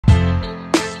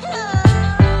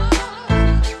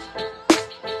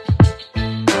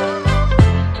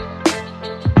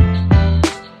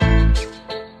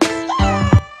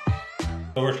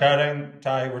chatting,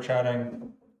 Ty, we're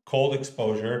chatting cold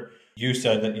exposure. You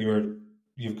said that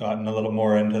you've gotten a little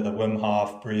more into the Wim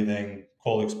Hof breathing,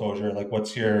 cold exposure. Like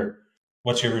what's your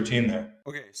routine there?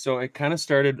 Okay, so it kind of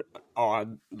started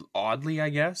oddly, I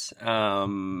guess.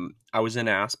 I was in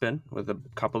Aspen with a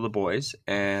couple of the boys,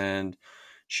 and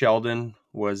Sheldon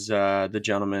was the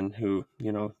gentleman who,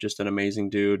 just an amazing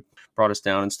dude, brought us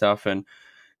down and stuff. And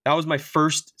that was my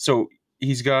first. So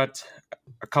he's got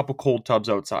a couple cold tubs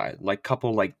outside, like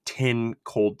couple like tin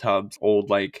cold tubs, old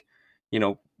like, you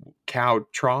know, cow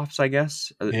troughs, I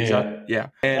guess. Is that Yeah. yeah?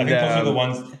 I And think those are the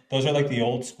ones, those are like the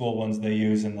old school ones they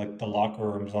use in like the locker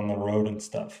rooms on the road and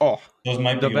stuff. oh, Those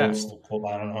might the be old best. school cold.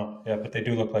 I don't know. Yeah, but they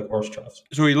do look like horse troughs.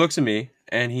 So he looks at me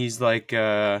and he's like,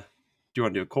 "Do you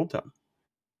want to do a cold tub?"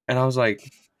 And I was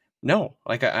like, "No,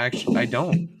 like I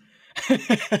don't."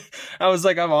 I was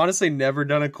like, "I've honestly never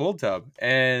done a cold tub."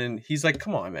 And he's like,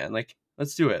 "Come on, man, like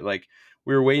let's do it." Like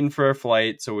we were waiting for our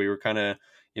flight, so we were kind of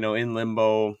in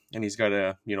limbo. And he's got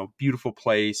a beautiful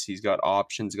place. He's got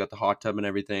options. He's got the hot tub and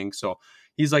everything. So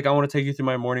he's like, "I want to take you through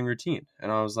my morning routine."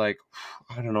 And I was like,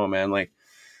 "I don't know, man. Like,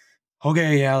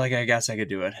 okay, yeah, like I guess I could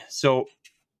do it." So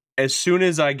as soon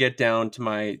as I get down to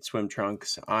my swim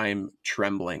trunks, I'm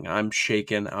trembling. I'm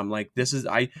shaking. I'm like, this is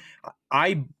I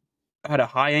had a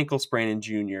high ankle sprain in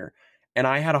junior, and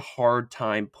I had a hard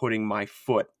time putting my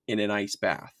foot in an ice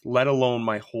bath, let alone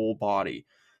my whole body.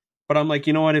 But I'm like,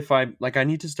 you know what? If I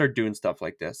need to start doing stuff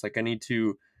like this. Like I need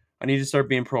to start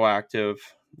being proactive.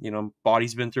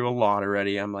 Body's been through a lot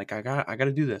already. I'm like, I got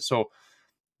to do this. So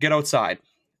get outside,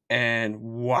 and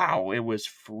wow, it was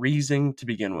freezing to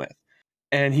begin with.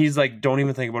 And he's like, "Don't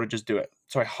even think about it, just do it."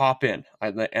 So I hop in,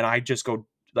 and I just go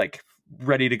like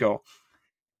ready to go.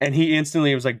 And he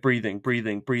instantly was like, breathing,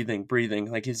 breathing, breathing, breathing.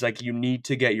 Like he's like, "You need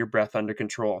to get your breath under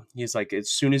control." He's like, as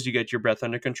soon as you get your breath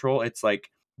under control, it's like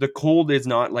the cold is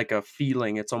not like a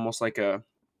feeling. It's almost like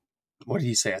what did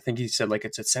he say? I think he said like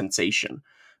it's a sensation.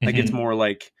 Like it's Hmm. more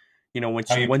like, once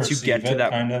How you you once you perceive get to it,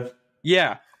 that, kind of.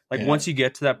 yeah, like Yeah. once you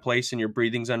get to that place and your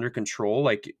breathing's under control,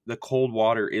 like the cold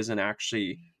water isn't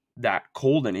actually that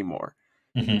cold anymore.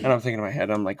 And Hmm. I'm thinking in my head,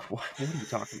 I'm like, what are you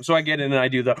talking about? So I get in and I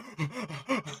do the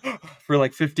for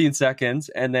like 15 seconds.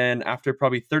 And then after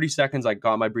probably 30 seconds, I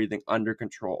got my breathing under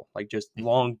control, like just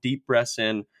long, deep breaths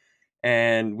in.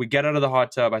 And we get out of the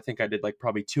hot tub. I think I did like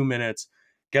probably 2 minutes.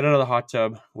 Get out of the hot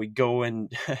tub. We go and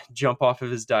jump off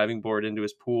of his diving board into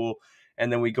his pool.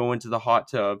 And then we go into the hot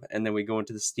tub. And then we go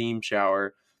into the steam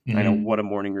shower. I know, what Hmm. a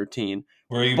morning routine.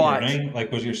 Were you But burning?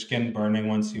 Like, was your skin burning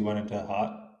once you went into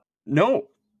hot? no,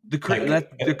 Like, that's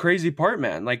the crazy part,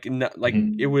 man. Like, like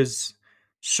it mhm. was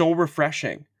so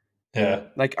refreshing. Yeah,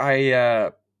 Like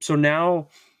so now,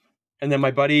 and then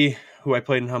my buddy who I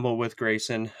played in Humboldt with,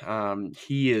 Grayson,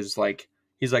 he's like,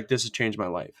 "This has changed my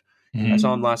life." I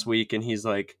saw him hmm, last week, and he's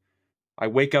like, "I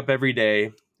wake up every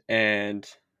day," and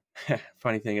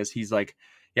funny thing is, he's like,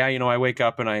 "Yeah, I wake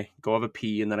up and I go have a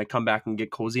pee, and then I come back and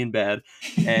get cozy in bed,"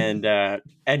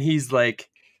 and he's like,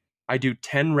 "I do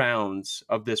 10 rounds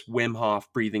of this Wim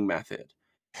Hof breathing method."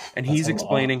 And that's a he's lot.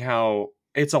 explaining how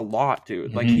it's a lot,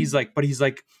 dude. Like Hmm. but he's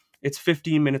like, it's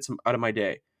 15 minutes out of my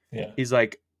day. Yeah. He's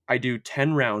like, I do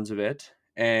 10 rounds of it.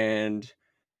 And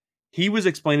he was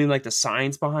explaining like the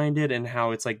science behind it and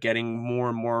how it's like getting more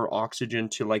and more oxygen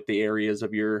to like the areas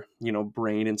of your,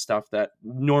 brain and stuff that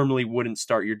normally wouldn't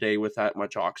start your day with that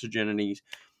much oxygen. And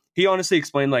he honestly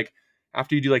explained like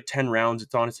after you do like 10 rounds,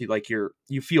 it's honestly like you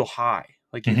feel high.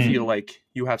 Like you feel Hmm. like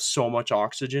you have so much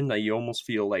oxygen that you almost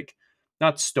feel like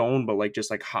not stoned, but like just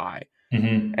like high.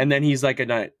 Hmm. And then he's like,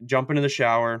 and I jump into the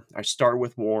shower. I start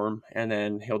with warm, and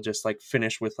then he'll just like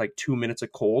finish with like 2 minutes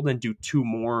of cold and do two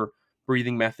more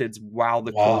breathing methods while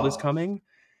the cold is Wow. coming.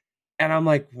 And I'm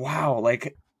like, wow,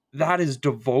 like that is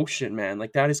devotion, man.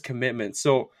 Like that is commitment.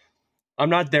 So I'm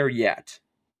not there yet,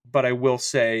 but I will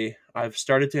say I've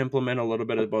started to implement a little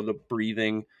bit about the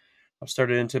breathing. I've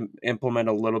started to implement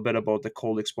a little bit about the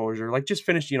cold exposure, like just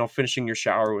finishing your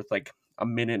shower with like a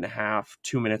minute and a half,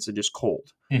 2 minutes of just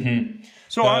cold. Hmm.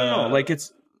 So I don't know, like The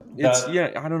it's that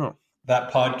yeah, I don't know.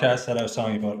 that podcast that I was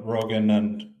telling you about, Rogan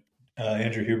and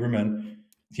Andrew Huberman.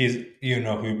 You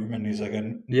know Huberman. He's like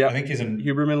I Yep. think he's a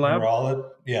Huberman Lab.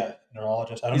 neurologist. Yeah,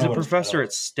 neurologist. I don't He's know a what his title professor is.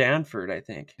 at Stanford, I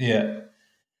think. Yeah.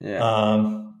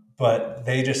 Yeah. But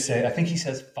they just say, I think he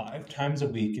says 5 times a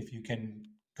week, if you can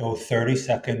go 30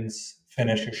 seconds,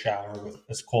 finish your shower with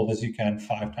as cold as you can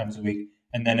 5 times a week.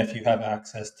 And then if you have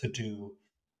access to do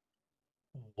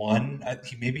one,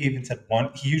 he maybe even said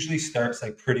one, he usually starts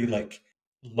like pretty like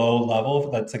low level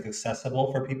that's like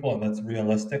accessible for people and that's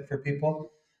realistic for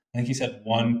people. I think he said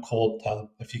one cold tub.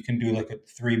 If you can do like a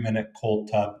 3 minute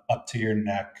cold tub up to your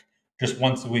neck just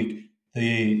once a week,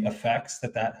 the effects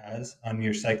that that has on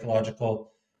your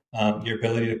psychological, your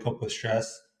ability to cope with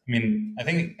stress. I mean,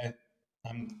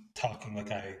 I'm talking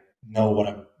like I know what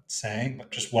I'm saying,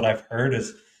 but just what I've heard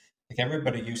is like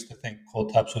everybody used to think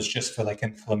cold tubs was just for like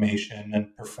inflammation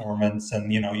and performance,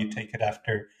 and you take it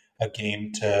after a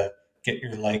game to get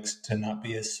your legs to not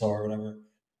be as sore or whatever.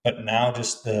 But now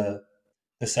just the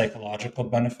psychological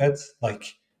benefits,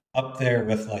 like up there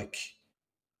with like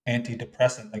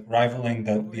antidepressant, like rivaling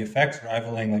Oh the yeah. effects,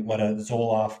 rivaling like what a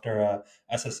Zoloft or a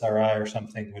SSRI or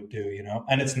something would do,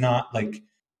 And it's not like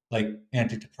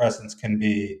antidepressants can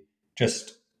be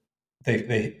just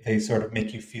they sort of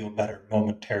make you feel better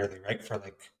momentarily, right? For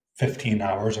like 15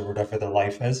 hours or whatever the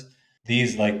life is.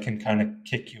 These like can kind of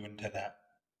kick you into that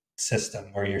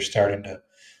system where you're starting to,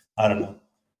 I don't know,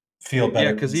 feel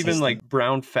Yeah, better because even consistent. like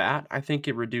brown fat, I think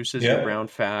it reduces your Yeah. brown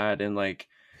fat and like,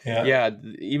 Yeah. yeah,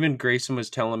 even Grayson was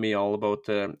telling me all about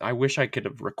the. I wish I could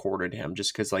have recorded him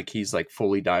just because like he's like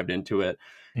fully dived into it,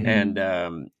 and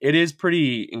Hmm. it is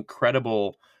pretty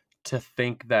incredible to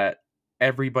think that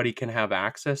everybody can have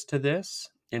access to this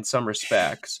in some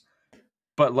respects,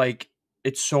 but like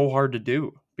it's so hard to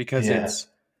do because Yeah.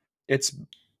 it's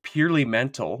purely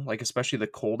mental, like especially the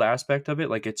cold aspect of it,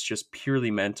 like it's just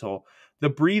purely mental. The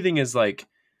breathing is like,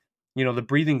 the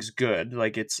breathing's good.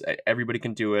 Like it's everybody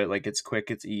can do it. Like it's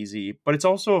quick, it's easy. But it's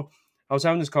also I was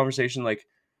having this conversation like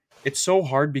it's so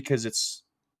hard because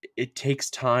it takes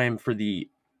time for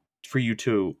you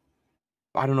to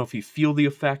I don't know if you feel the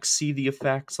effects, see the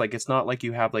effects. Like it's not like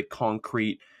you have like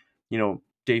concrete,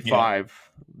 day Yeah.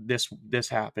 5 this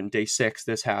happened, day 6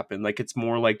 this happened. Like it's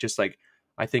more like just like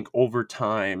I think over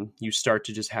time you start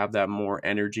to just have that more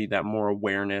energy, that more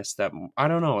awareness, that I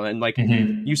don't know. And like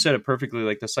you Hmm. said it perfectly,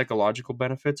 like the psychological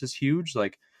benefits is huge.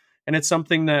 Like, and it's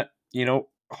something that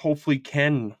hopefully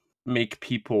can make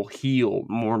people heal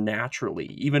more naturally.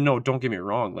 Even though, don't get me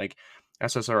wrong, like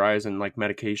SSRIs and like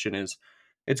medication is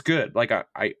it's good. Like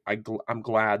I'm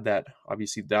glad that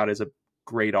obviously that is a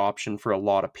great option for a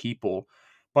lot of people.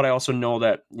 But I also know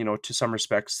that, to some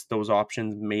respects, those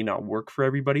options may not work for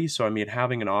everybody. So, I mean,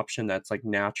 having an option that's like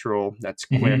natural, that's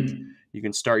quick, Hmm. you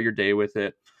can start your day with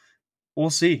it. We'll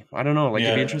see. I don't know. Like,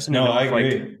 it'd be Yeah. interesting to No, know I if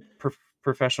like agree.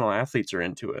 professional athletes are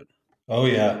into it. Oh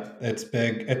yeah, it's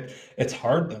big. It's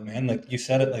hard though, man. Like you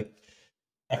said it, like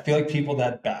I feel like people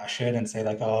that bash it and say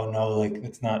like, "Oh no, like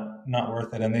it's not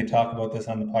worth it," and they talk about this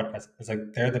on the podcast. It's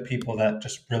like they're the people that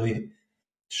just really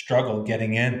struggle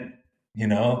getting in. You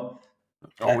know,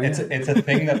 Oh, yeah. it's a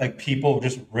thing that like people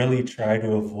just really try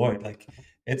to avoid. Like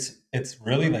it's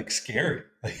really like scary,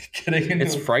 like getting into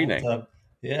It's a cold frightening. tub.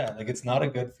 Yeah, like it's not a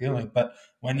good feeling. But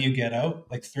when you get out,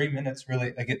 like 3 minutes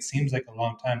really like it seems like a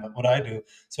long time. But what I do,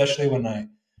 especially when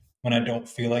I don't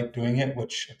feel like doing it,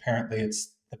 which apparently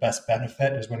it's the best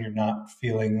benefit is when you're not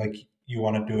feeling like you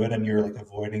want to do it and you're like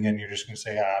avoiding it and you're just going to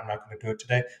say, I'm not going to do it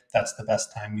today. That's the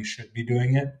best time you should be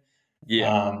doing it.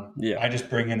 Yeah. Yeah. I just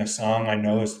bring in a song I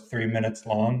know is 3 minutes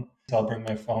long. So I'll bring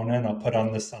my phone in, I'll put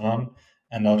on the song,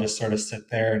 and I'll just sort of sit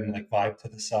there and like vibe to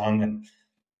the song. And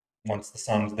once the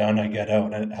song's done, I get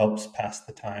out, and it helps pass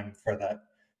the time for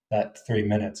that 3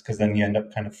 minutes because then you end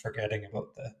up kind of forgetting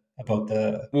about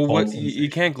the Well, cold what you sensation.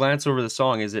 can't glance over the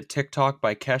song. Is it TikTok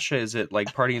by Kesha? Is it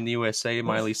like Party in the USA,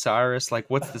 Miley Cyrus? Like,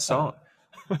 what's the song?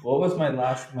 What was my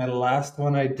last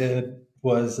one I did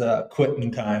was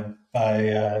 "Quitting Time"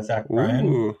 by Zach Bryan,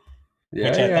 Ooh, yeah,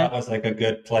 which I yeah, thought was like a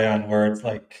good play on words.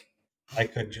 Like I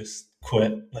could just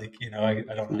quit. Like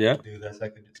I don't have yeah. to do this. I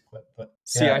could just quit. But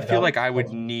See, yeah, I it feel like I would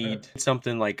helps me get need there.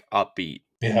 something like upbeat.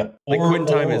 Yeah, Like Quitting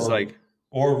Time is like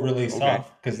or really okay,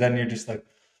 soft because then you're just like,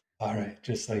 all right,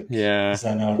 just like yeah,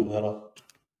 zen out a little.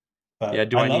 yeah. But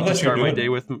Do I I love need to that you're start my doing day that.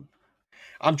 with?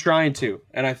 I'm trying to,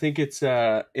 and I think it's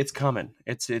coming.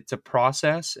 It's a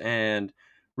process, and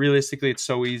realistically, it's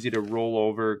so easy to roll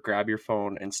over, grab your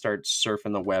phone, and start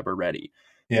surfing the web already.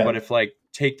 But Yeah, if like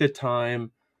take the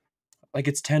time, like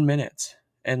it's 10 minutes,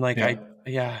 and like yeah,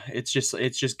 yeah, it's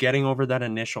just getting over that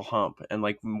initial hump, and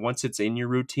like once it's in your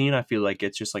routine, I feel like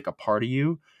it's just like a part of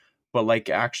you. But like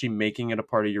actually making it a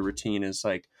part of your routine is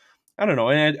like I don't know.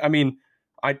 And I mean,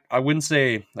 I wouldn't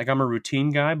say like I'm a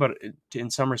routine guy, but in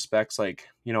some respects, like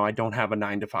I don't have a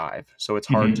 9 to 5, so it's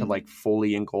hard to like hmm,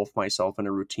 fully engulf myself in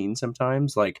a routine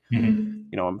sometimes. Like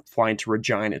hmm, I'm flying to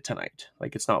Regina tonight.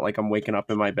 Like it's not like I'm waking up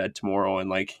in my bed tomorrow and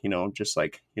like just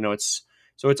like it's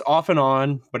so it's off and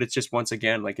on, but it's just once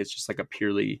again like it's just like a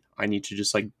purely I need to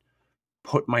just like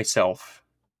put myself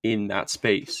in that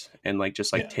space and like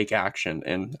just like yeah. take action,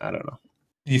 and I don't know.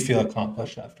 You feel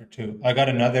accomplished after too. I got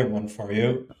another one for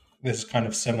you. This is kind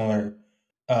of similar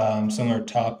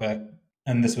topic,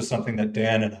 and this was something that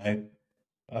Dan and I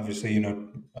obviously,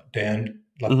 Dan,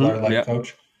 our life Yeah.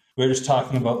 coach. We were just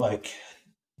talking about like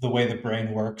the way the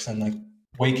brain works and like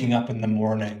waking up in the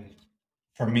morning.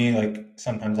 For me, like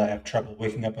sometimes I have trouble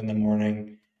waking up in the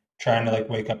morning, trying to like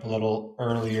wake up a little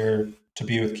earlier to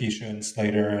be with Keisha and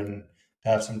Slater and to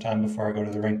have some time before I go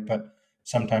to the rink. But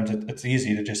sometimes it's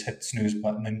easy to just hit the snooze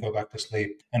button and go back to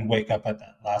sleep and wake up at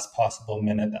that last possible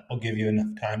minute that will give you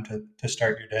enough time to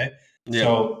start your day. Yeah.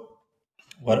 So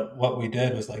what we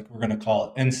did was like we're going to call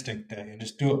it instinct day and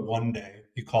just do it one day.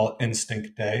 You call it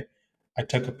instinct day. I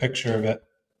took a picture of it.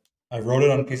 I wrote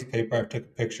it on a piece of paper. I took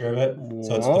a picture of it,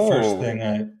 so it's the Whoa.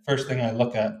 first thing I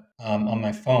look at on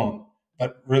my phone.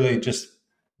 But really, just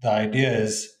the idea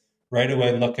is right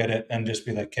away look at it and just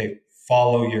be like, "Okay,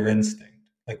 follow your instinct."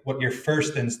 Like what your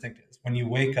first instinct is when you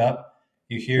wake up,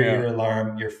 you hear Yeah. your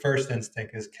alarm. Your first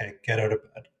instinct is, "Okay, get out of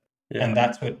bed," Yeah. and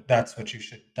that's what you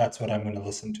should. That's what I'm going to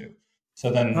listen to.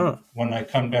 So then, Huh. when I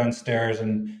come downstairs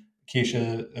and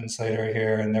Keisha and Slater are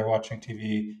here and they're watching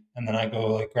TV, and then I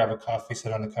go like grab a coffee,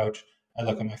 sit on the couch. I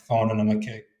look at my phone and I'm like,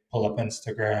 okay, pull up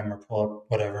Instagram or pull up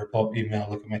whatever, pull up email,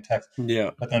 look at my text. Yeah.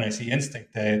 But then I see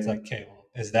Instinct Day. It's like, okay, well,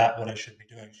 is that what I should be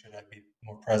doing? Should I be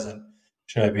more present?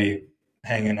 Should I be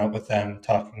hanging out with them,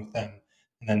 talking with them,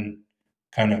 and then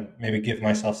kind of maybe give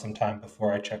myself some time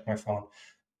before I check my phone?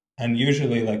 And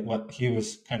usually like what he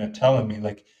was kind of telling me,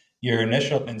 like your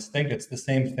initial instinct, it's the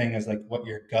same thing as like what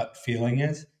your gut feeling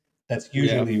is. Yeah. That's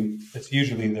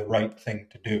usually the right thing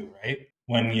to do, right?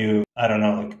 When you, I don't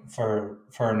know, like for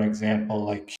an example,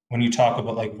 like when you talk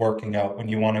about like working out, when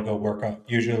you want to go work out,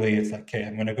 usually it's like, okay,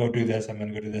 I'm going to go do this, I'm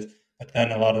going to go do this. But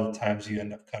then a lot of the times you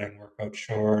end up cutting workout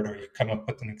short, or you come up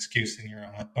with an excuse in your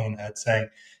own head saying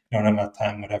you don't have enough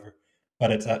time, whatever.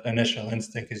 But it's that initial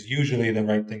instinct is usually the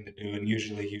right thing to do, and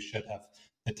usually you should have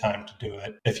the time to do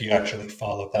it if you actually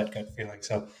follow that gut feeling.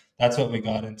 So that's what we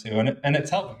got into, and it's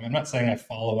helping me. I'm not saying I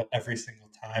follow it every single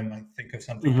time I think of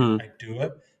something, Hmm. I do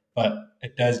it, but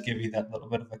it does give you that little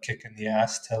bit of a kick in the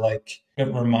ass to like it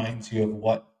reminds you of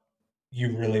what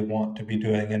you really want to be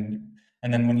doing,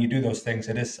 and then when you do those things,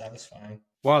 it is satisfying.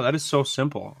 Wow, that is so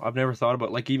simple. I've never thought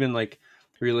about like even like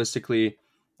realistically,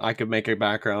 I could make a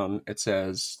background. It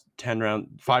says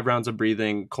 5 rounds of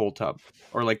breathing, cold tub,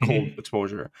 or like cold Mhm.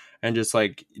 exposure, and just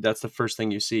like that's the first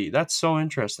thing you see. That's so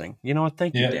interesting. You know what?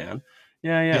 Thank you, Yeah, Dan.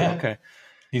 Yeah, yeah, yeah. okay.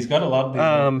 He's got a lot of these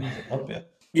little Um, things that help you.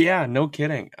 yeah, no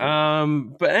kidding.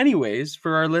 But anyways,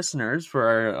 for our listeners,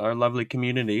 for our lovely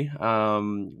community,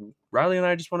 Riley and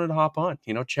I just wanted to hop on,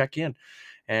 check in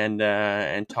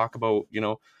and talk about,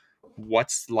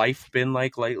 what's life been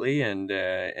like lately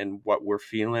and what we're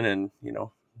feeling and,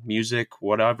 music,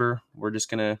 whatever. We're just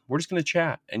gonna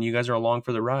chat and you guys are along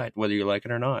for the ride, whether you like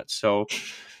it or not. So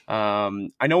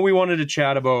I know we wanted to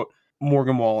chat about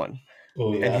Morgan Wallen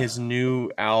Oh and yeah. his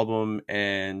new album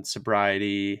and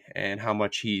sobriety and how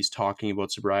much he's talking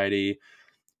about sobriety.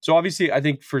 So obviously, I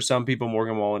think for some people,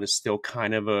 Morgan Wallen is still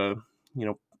kind of a, you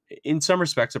know, in some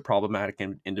respects, a problematic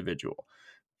individual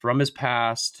from his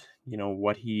past.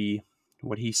 What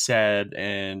he said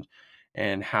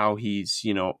and how he's,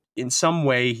 in some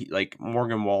way, like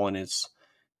Morgan Wallen is,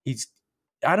 he's,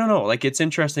 I don't know, like it's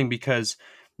interesting because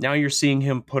now you're seeing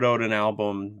him put out an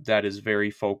album that is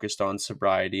very focused on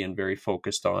sobriety and very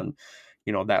focused on,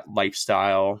 that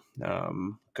lifestyle,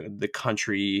 the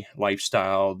country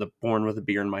lifestyle, the born with a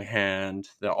beer in my hand,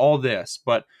 all this.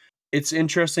 But it's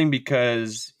interesting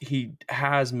because he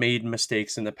has made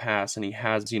mistakes in the past and he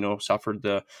has, suffered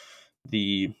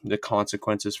the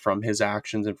consequences from his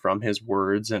actions and from his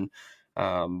words. And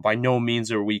by no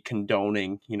means are we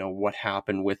condoning, what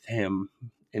happened with him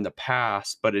in the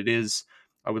past, but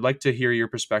I would like to hear your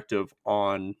perspective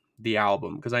on the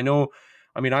album because I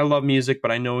love music,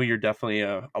 but I know you're definitely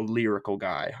a lyrical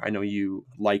guy. I know you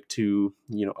like to,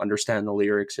 understand the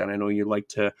lyrics, and I know you like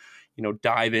to,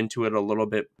 dive into it a little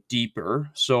bit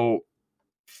deeper. So,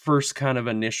 first, kind of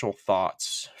initial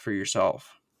thoughts for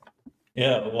yourself.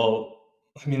 Yeah, well,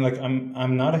 I mean, like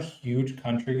I'm not a huge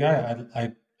country guy.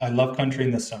 I love country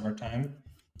in the summertime.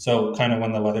 So kind of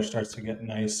when the weather starts to get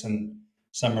nice and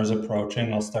summer's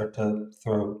approaching, I'll start to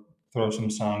throw some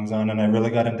songs on. And I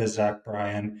really got into Zach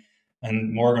Bryan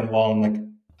and Morgan Wallen. Like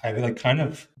I like kind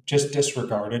of just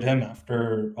disregarded him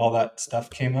after all that stuff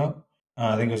came out.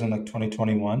 I think it was in like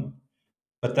 2021.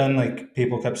 But then like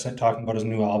people kept talking about his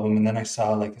new album, and then I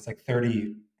saw like it's like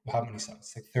 30, how many songs?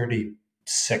 It's like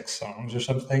 36 songs or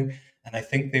something, and I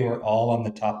think they were all on the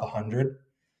top 100.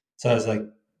 So I was like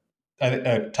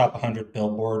top 100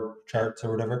 Billboard charts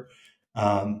or whatever.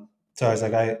 So I was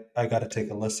like, I got to take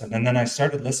a listen, and then I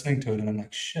started listening to it, and I'm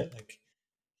like, shit, like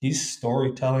he's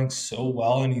storytelling so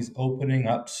well, and he's opening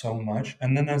up so much.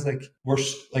 And then I was like,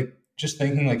 like just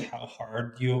thinking like how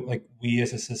hard like we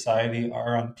as a society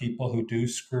are on people who do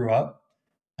screw up.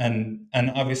 And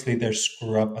obviously there's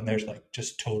screw up and there's like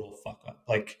just total fuck up.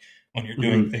 Like when you're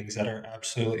doing Hmm. things that are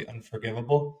absolutely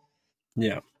unforgivable.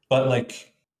 Yeah. But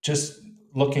like just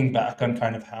looking back on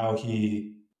kind of how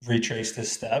he retraced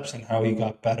his steps and how he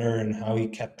got better and how he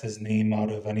kept his name out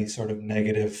of any sort of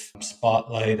negative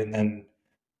spotlight. And then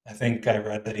I think I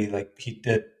read that he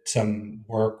did some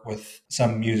work with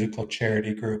some musical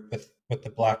charity group with the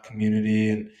black community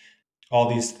and all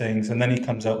these things. And then he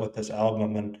comes out with this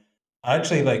album, and I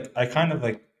actually I kind of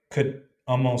like could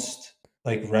almost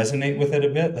like resonate with it a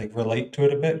bit, like relate to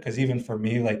it a bit, because even for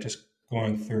me, like just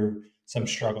going through some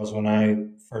struggles when I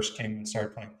first came and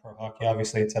started playing pro hockey.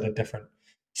 Obviously it's at a different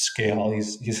scale.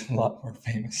 He's a lot more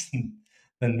famous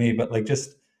than me, but like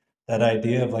just that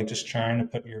idea of like just trying to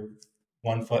put your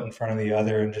one foot in front of the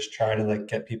other and just try to like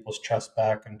get people's trust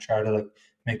back and try to like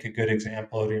make a good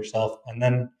example of yourself. And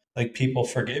then like people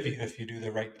forgive you if you do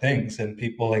the right things, and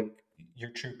people like your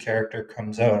true character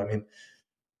comes out. I mean,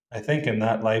 I think in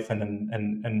that life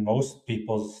and most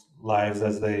people's lives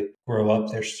as they grow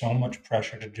up, there's so much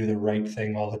pressure to do the right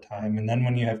thing all the time. And then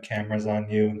when you have cameras on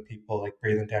you and people like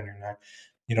breathing down your neck,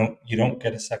 you don't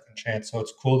get a second chance. So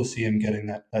it's cool to see him getting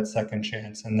that second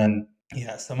chance. And then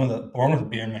yeah, some of the Born with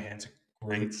Beer in My Hands, a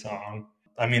great song.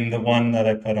 I mean, the one that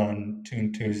I put on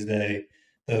Tune Tuesday,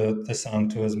 the song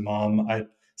to his mom, I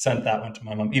sent that one to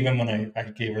my mom. Even when I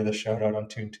gave her the shout out on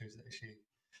Tune Tuesday,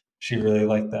 she really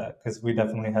liked that because we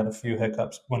definitely had a few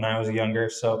hiccups when I was younger.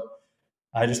 So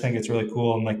I just think it's really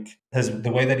cool, and like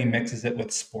the way that he mixes it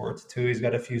with sports too. He's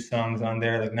got a few songs on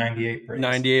there, like '98 Braves.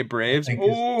 98 I Braves. think is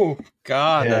Oh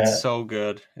God, that's yeah, so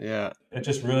good. Yeah. it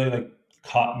just really like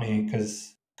caught me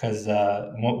because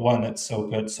one, it's so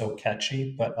good, so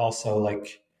catchy, but also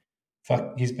like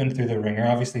fuck, he's been through the ringer.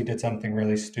 Obviously, he did something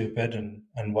really stupid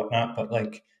and whatnot, but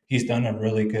like he's done a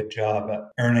really good job at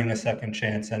earning a second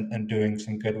chance and doing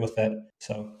some good with it.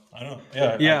 So I don't know. Yeah,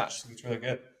 I Yeah. just think it's really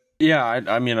good. Yeah,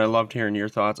 I mean, I loved hearing your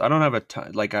thoughts. I don't have a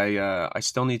ton, like I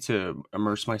still need to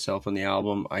immerse myself in the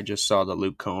album. I just saw that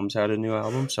Luke Combs had a new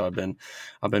album, so I've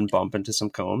been bumping to some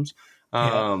Combs.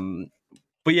 Yeah. Um,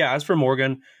 but yeah, as for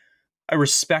Morgan, I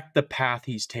respect the path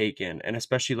he's taken, and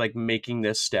especially like making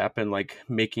this step and like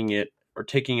making it or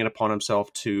taking it upon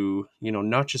himself to,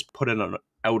 not just put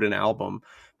out an album,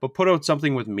 but put out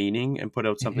something with meaning and put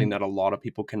out something Hmm. that a lot of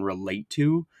people can relate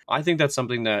to. I think that's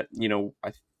something that,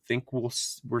 I think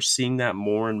we're seeing that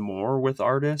more and more with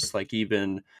artists. Like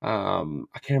even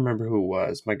I can't remember who it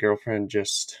was. My girlfriend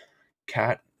just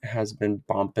Kat has been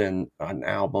bumping an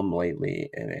album lately,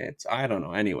 and it's I don't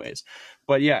know. Anyways,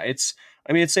 but yeah, it's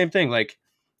same thing. Like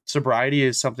sobriety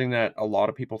is something that a lot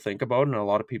of people think about and a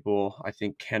lot of people I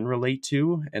think can relate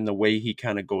to, and the way he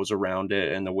kind of goes around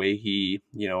it and the way he,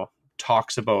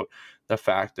 talks about the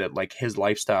fact that like his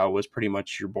lifestyle was pretty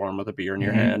much you're born with a beer in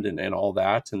your Hmm. hand and all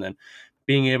that. And then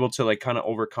being able to like kind of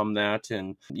overcome that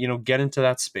and, get into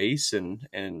that space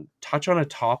and touch on a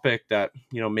topic that,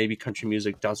 maybe country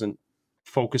music doesn't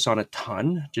focus on a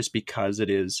ton just because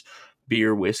it is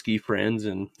beer, whiskey, friends,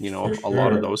 and, For a lot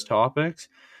of sure. those topics.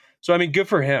 So I mean, good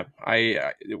for him.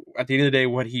 At the end of the day,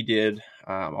 what he did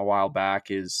a while back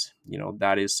is,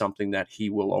 that is something that he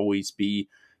will always be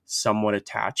somewhat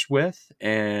attached with,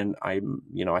 and I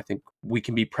think we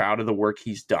can be proud of the work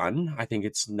he's done. I think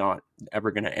it's not ever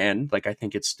going to end. Like I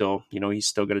think it's still, he's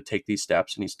still going to take these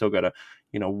steps, and he's still got to,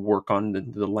 work on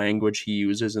the language he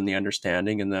uses and the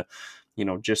understanding and the,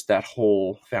 just that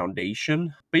whole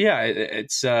foundation. But yeah,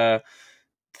 it's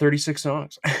 36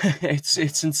 songs. It's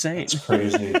That's insane.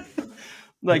 crazy.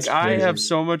 Like That's I have crazy.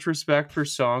 so much respect for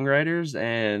songwriters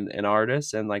and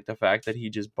artists, and like the fact that he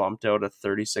just bumped out a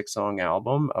 36 song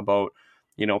album about,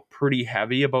 pretty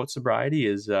heavy about sobriety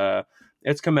is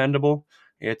it's commendable.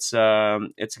 It's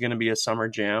going to be a summer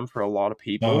jam for a lot of Oh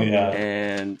people, yeah.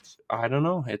 and I don't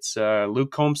know, it's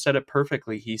Luke Combs said it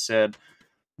perfectly. He said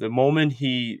the moment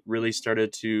he really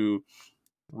started to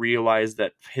realized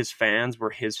that his fans were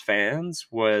his fans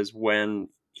was when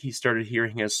he started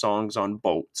hearing his songs on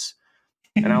boats.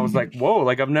 And I was like, whoa,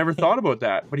 like I've never thought about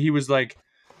that. But he was like,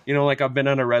 like I've been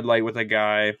on a red light with a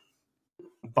guy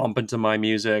bumping to my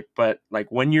music. But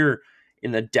like when you're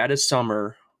in the dead of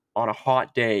summer on a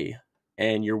hot day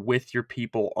and you're with your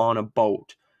people on a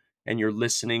boat and you're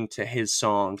listening to his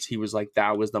songs, he was like,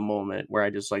 that was the moment where I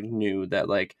just like knew that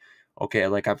like, okay,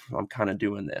 like I'm kind of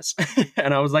doing this.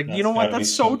 And I was like, you That's know got what? to be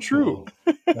That's so so true.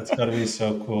 cool. That's got to be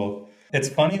so cool. It's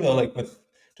funny though, like with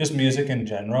just music in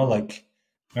general. Like,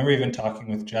 I remember even talking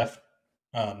with Jeff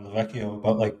Lavecchio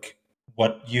about like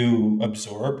what you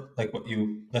absorb, like what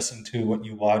you listen to, what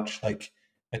you watch. Like,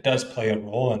 it does play a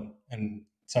role, and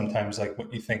sometimes like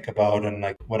what you think about and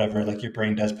like whatever, like your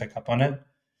brain does pick up on it.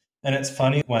 And it's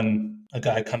funny when a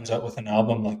guy comes out with an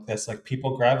album like this, like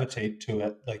people gravitate to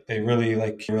it, like they really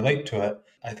like relate to it.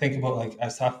 I think about like I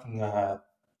was talking to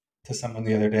someone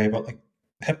the other day about like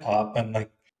hip hop and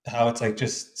like how it's like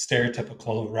just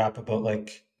stereotypical rap about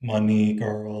like money,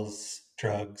 girls,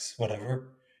 drugs, whatever.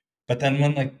 But then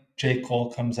when like J.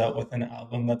 Cole comes out with an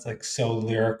album that's like so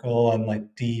lyrical and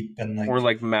like deep and Or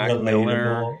like like Mac Miller,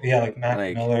 relatable, yeah, like Mac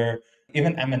like Miller,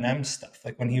 even Eminem stuff,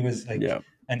 like when he was like, yeah,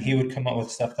 and he would come out with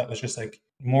stuff that was just like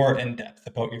more in depth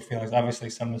about your feelings. Obviously,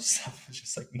 some of the stuff is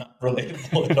just like not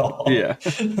relatable at all. yeah,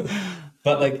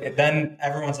 But like then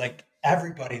everyone's like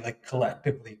everybody like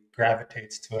collectively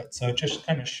gravitates to it. So it just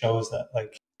kind of shows that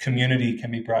like community can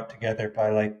be brought together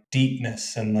by like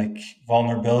deepness and like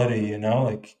vulnerability, you know?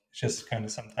 Like it's just kind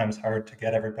of sometimes hard to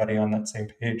get everybody on that same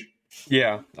page.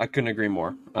 yeah. I couldn't agree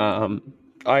more.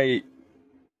 I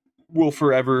will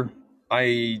forever.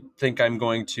 I think I'm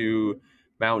going to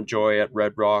Mount Joy at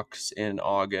Red Rocks in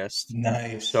August.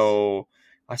 Nice. So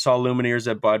I saw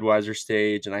Lumineers at Budweiser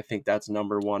stage, and I think that's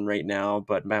number one right now.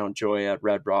 But Mount Joy at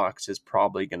Red Rocks is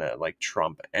probably gonna like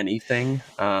trump anything.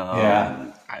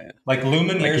 Yeah. Like Like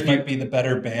Lumineers if you might be the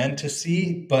better band to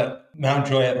see, but Mount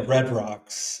Joy at Red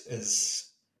Rocks is,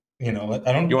 you know,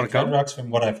 I don't you want like to Red come, Rocks from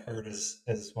what I've heard is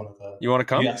one of the. you want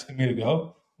to You come. asking me to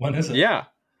go? When is it? Yeah,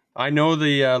 I know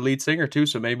the lead singer too,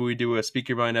 so maybe we do a Speak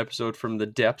Your Mind episode from the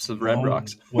depths of Red No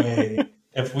Rocks. way.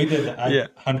 If we did, I Yeah,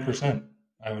 100%.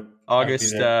 I'd be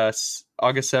August there.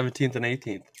 August 17th and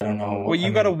 18th. I don't know. Well, I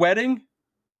you got a mean, wedding?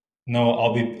 no,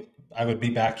 I would be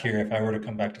back here if I were to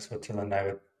come back to Switzerland. I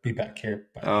would be back here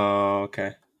by then. Oh,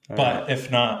 okay. All right. But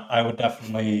if not, I would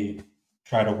definitely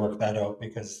try to work that out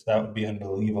because that would be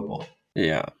unbelievable.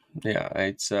 Yeah, yeah.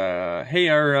 It's hey,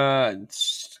 our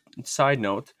side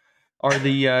note, are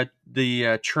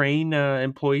the train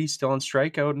employees still on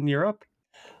strike out in Europe?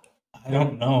 I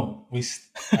don't know.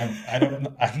 I don't.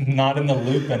 I'm not in the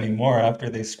loop anymore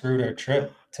after they screwed our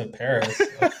trip to Paris.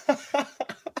 So.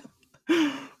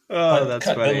 Oh, But that's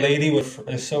the funny. lady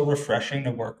is so refreshing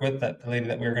to work with. That the lady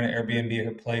that we were going to Airbnb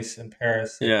her place in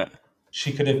Paris, like Yeah,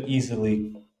 she could have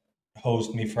easily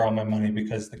hosed me for all my money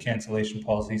because the cancellation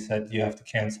policy said you have to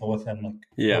cancel within like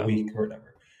a yeah. week or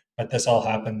whatever. But this all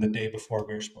happened the day before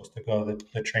we were supposed to go.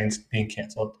 The train's being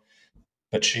canceled,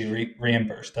 but she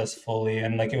reimbursed us fully,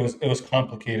 and like it was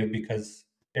complicated because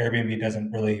Airbnb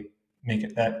doesn't really make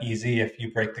it that easy if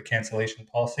you break the cancellation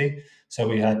policy. So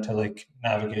we had to like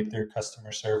navigate through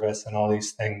customer service and all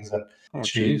these things, and Oh,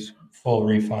 she jeez. full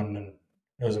refund, and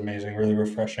it was amazing, really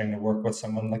refreshing to work with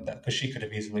someone like that because she could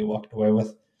have easily walked away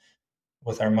with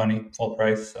our money full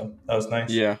price. So that was nice.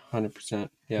 Yeah, 100%.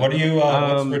 Yeah. What are you?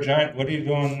 What's Um, Regina? What are you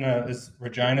doing? Is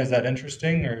Regina? Is that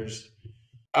interesting or is?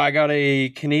 I got a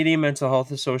Canadian Mental Health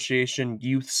Association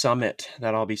Youth Summit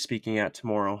that I'll be speaking at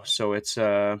tomorrow. So it's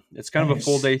kind of a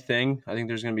full Nice, day thing. I think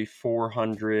there's going to be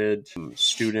 400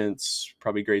 students,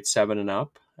 probably grade 7 and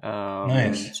up.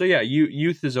 nice. So yeah,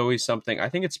 youth is always something. I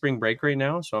think it's spring break right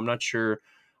now, so I'm not sure.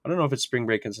 I don't know if it's spring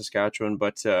break in Saskatchewan,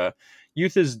 but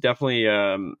youth is definitely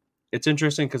it's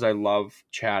interesting because I love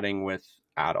chatting with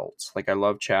adults. Like I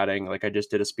love chatting. Like I just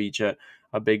did a speech at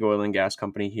a big oil and gas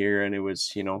company here, and it was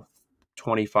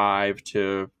 25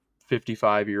 to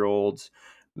 55-year olds,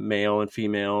 male and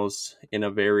females, in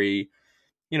a very,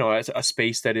 a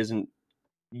space that isn't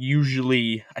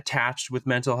usually attached with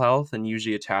mental health and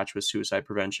usually attached with suicide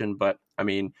prevention. But I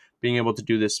mean, being able to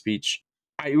do this speech,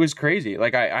 it was crazy.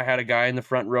 Like I had a guy in the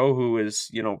front row who was,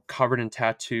 covered in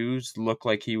tattoos, looked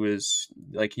like he was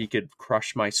like he could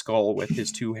crush my skull with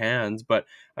his two hands. But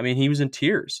I mean, he was in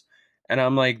tears. And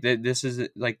I'm like, this is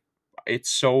like, it's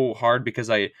so hard because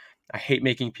I hate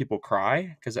making people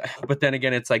cry but then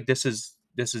again, it's like, this is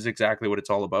exactly what it's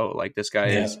all about. Like this guy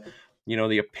Yeah. is,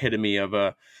 the epitome of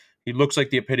he looks like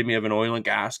the epitome of an oil and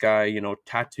gas guy,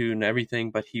 tattooed and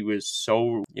everything, but he was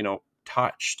so,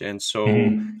 touched, and so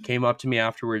Hmm. came up to me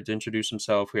afterwards, introduced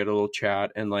himself. We had a little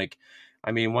chat, and like,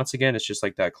 I mean, once again, it's just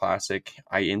like that classic.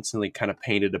 I instantly kind of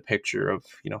painted a picture of,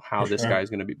 For how this sure. guy's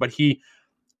going to be. But he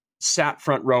sat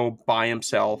front row by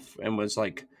himself and was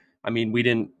like, I mean, we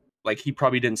didn't like, he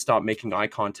probably didn't stop making eye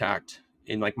contact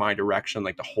in like my direction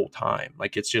like the whole time.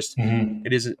 Like it's just, Hmm.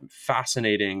 it is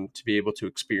fascinating to be able to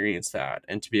experience that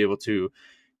and to be able to,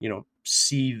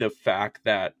 see the fact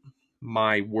that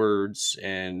my words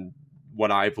and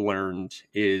what I've learned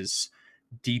is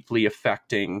deeply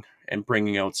affecting and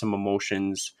bringing out some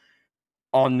emotions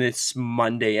on this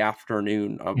Monday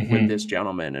afternoon with this Hmm.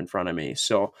 gentleman in front of me.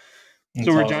 So So It's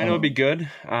Regina would be awesome. good.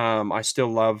 I still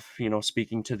love,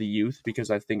 speaking to the youth because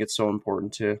I think it's so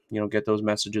important to, get those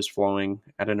messages flowing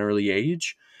at an early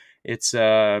age. It's,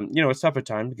 it's tough at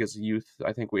times because youth,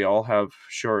 I think we all have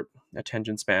short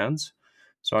attention spans.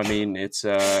 So, I mean, it's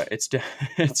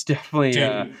definitely,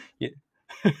 Dude, yeah.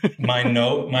 my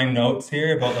notes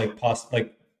here about like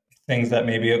like things that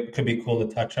maybe it could be cool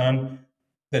to touch on.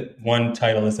 That one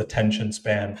title is attention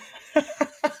span.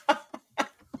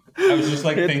 I was just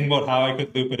like It, thinking about how I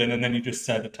could loop it in, and then you just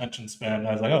said attention span.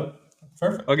 I was like, oh,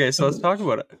 perfect. okay, so let's talk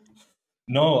about it.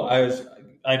 No,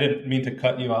 I didn't mean to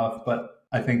cut you off, but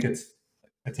I think it's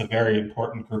a very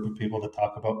important group of people to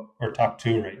talk about or talk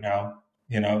to right now,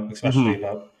 especially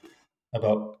Hmm.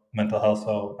 about mental health.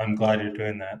 So I'm glad you're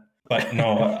doing that. But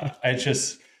no,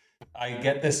 I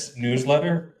get this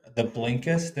newsletter, the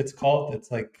Blinkist it's called.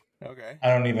 It's like Okay. I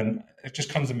don't even it just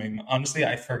comes to me. Honestly,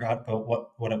 I forgot about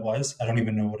what it was. I don't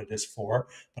even know what it is for,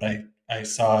 but I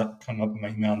saw it come up in my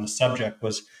email and the subject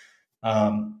was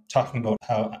talking about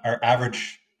how our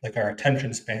average, like our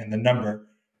attention span, the number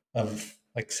of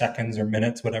like seconds or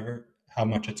minutes, whatever, how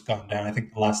much it's gone down. I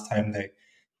think the last time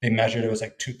they measured it was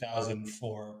like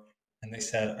 2004, and they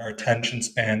said our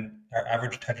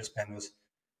average attention span was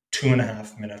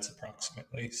 2.5 minutes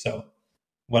approximately. So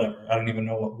whatever, I don't even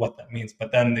know what that means.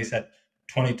 But then they said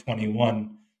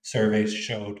 2021 surveys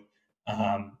showed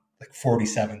like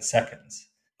 47 seconds.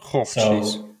 Oh,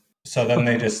 jeez. So then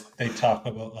they talk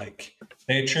about like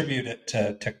they attribute it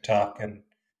to TikTok and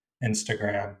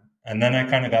Instagram, and then I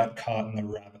kind of got caught in the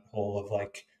rabbit hole of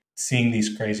like seeing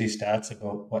these crazy stats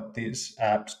about what these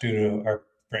apps do to our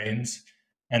brains,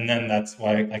 and then that's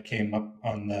why I came up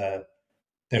on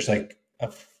there's like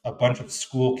a bunch of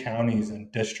school counties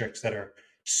and districts that are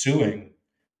suing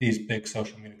these big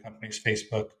social media companies,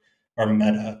 Facebook or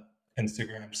Meta,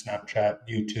 Instagram, Snapchat,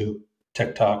 YouTube,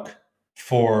 TikTok,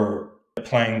 for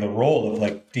playing the role of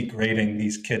like degrading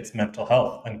these kids' mental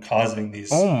health and causing Oh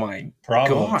these my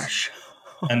problems. gosh.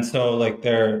 And so like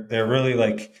they're really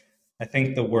like I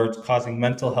think the words causing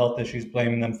mental health issues,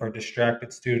 blaming them for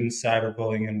distracted students,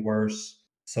 cyberbullying, and worse.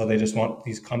 So they just want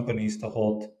these companies to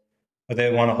hold, but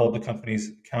they want to hold the companies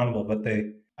accountable. But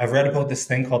I've read about this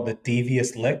thing called the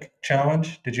Devious Lick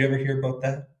Challenge. Did you ever hear about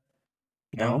that?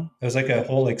 No, No? it was like a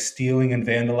whole like stealing and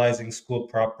vandalizing school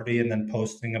property and then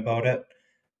posting about it,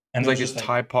 and It's it like was a just like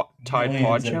Tide Pod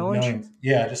millions and challenge? millions.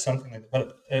 Yeah, just something like that.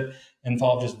 But it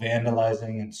involved just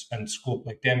vandalizing and school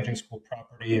like damaging school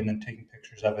property and then taking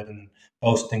pictures of it and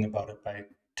boasting about it by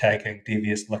tagging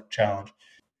Devious Lick Challenge.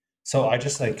 So I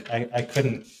just like I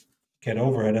couldn't get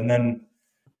over it, and then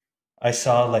I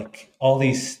saw like all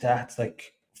these stats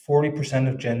like 40%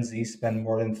 of Gen Z spend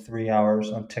more than 3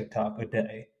 hours on TikTok a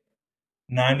day.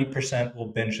 90% will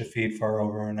binge the feed for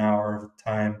over an hour of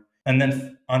time. And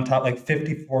then on top, like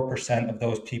 54% of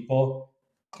those people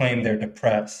claim they're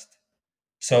depressed.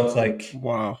 So it's like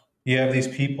Wow. you have these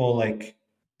people like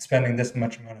spending this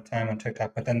much amount of time on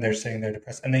TikTok, but then they're saying they're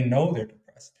depressed and they know they're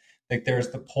depressed. Like there's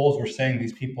the polls were saying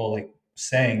these people like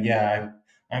saying, yeah,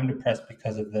 I'm depressed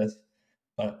because of this.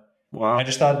 But I Wow.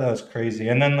 just thought that was crazy.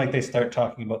 And then like they start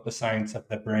talking about the science of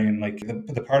the brain, like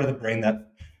the part of the brain that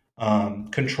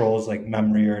controls like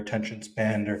memory or attention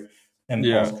span or Yeah.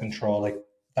 impulse control. Like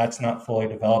that's not fully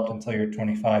developed until you're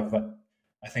 25. But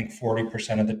I think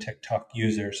 40% of the TikTok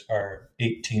users are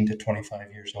 18 to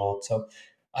 25 years old. So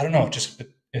I don't know.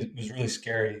 It was really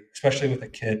scary, especially with a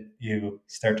kid. You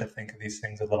start to think of these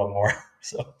things a little more.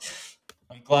 So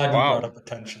I'm glad you brought Wow. up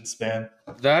attention span.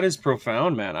 That is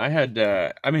profound, man.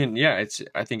 I mean, yeah,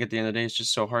 I think at the end of the day it's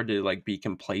just so hard to like be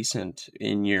complacent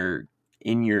in your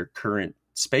current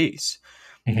space.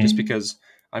 Just Mm-hmm. because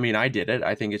I mean, I did it.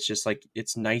 I think it's just like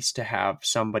it's nice to have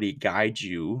somebody guide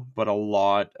you, but a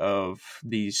lot of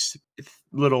these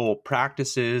little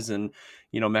practices and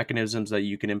mechanisms that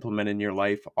you can implement in your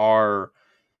life are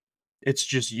it's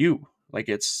just you. Like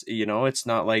it's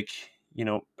not like, you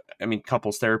know, I mean,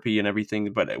 couples therapy and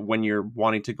everything, but when you're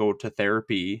wanting to go to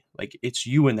therapy, like it's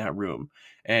you in that room.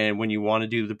 And when you want to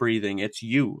do the breathing, it's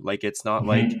you. Like it's not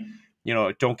like,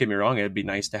 Mm-hmm. don't get me wrong, it'd be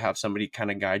nice to have somebody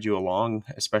kind of guide you along,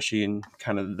 especially in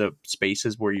kind of the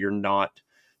spaces where you're not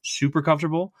super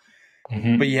comfortable. But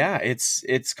Mm-hmm. yeah,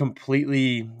 it's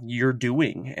completely your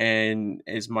doing. And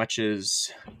as much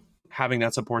as having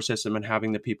that support system and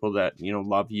having the people that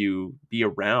love you be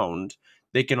around,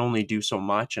 they can only do so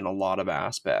much in a lot of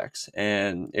aspects.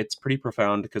 And it's pretty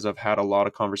profound because I've had a lot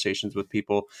of conversations with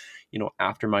people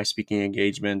after my speaking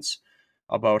engagements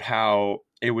about how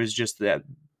it was just that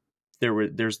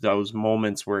there's those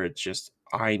moments where it's just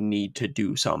I need to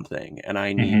do something and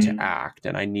I need to Mm-hmm. act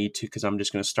and I need to, because I'm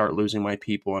just going to start losing my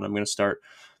people and I'm going to start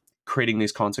creating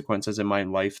these consequences in my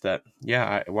life that,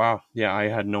 wow. Yeah. I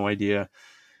had no idea.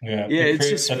 Yeah, Yeah. it It's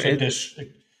creates just, such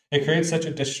a it creates such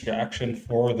a distraction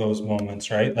for those moments,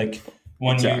 right? Like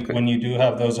exactly. when you do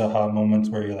have those aha moments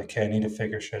where you're like, okay, I need to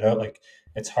figure shit out. Like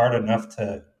it's hard enough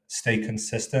to stay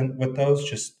consistent with those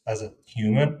just as a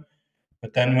human.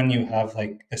 But then when you have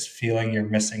like this feeling you're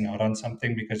missing out on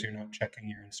something because you're not checking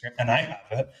your Instagram, and I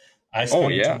have it. Oh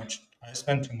yeah. I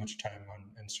spend too much time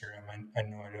on Instagram. I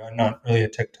know I do. I'm not really a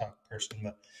TikTok person,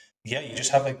 but yeah, you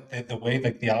just have like the way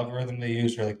like the algorithm they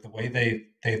use or like the way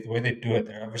the way they do it.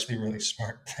 They're obviously really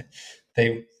smart.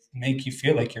 They make you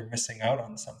feel like you're missing out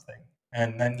on something,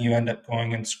 and then you end up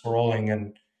going and scrolling,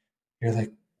 and you're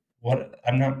like, "What?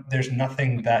 I'm not. There's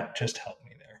nothing that just helped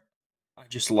me there." I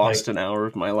just lost Like an hour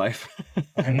of my life.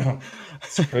 I know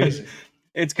it's crazy.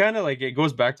 It's kind of like, it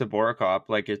goes back to Boracop.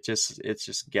 Like it's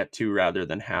just get to rather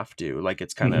than have to. Like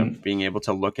it's kind of Hmm. being able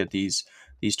to look at these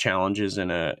challenges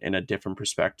in a different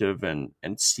perspective, and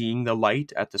seeing the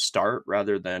light at the start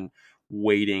rather than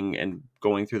waiting and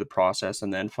going through the process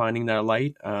and then finding that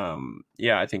light.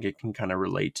 Yeah, I think it can kind of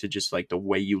relate to just like the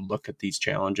way you look at these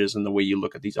challenges and the way you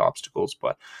look at these obstacles.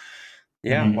 But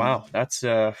yeah, Hmm. wow, that's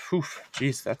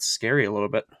geez, that's scary a little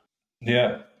bit.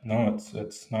 Yeah, no,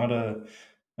 it's not a.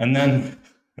 And then,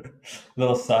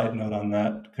 little side note on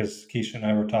that, because Keisha and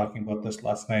I were talking about this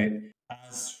last night.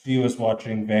 As she was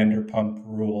watching Vanderpump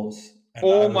Rules, and I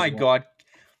Oh was my god,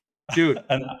 dude.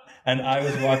 and and I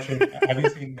was watching. Have you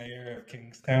seen Mayor of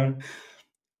Kingstown?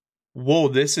 Whoa,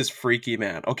 this is freaky,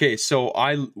 man. Okay, so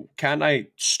I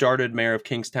started Mayor of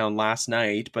Kingstown last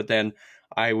night, but then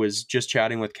I was just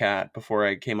chatting with Kat before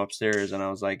I came upstairs, and I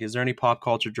was like, "Is there any pop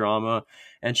culture drama?"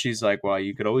 And she's like, "Well,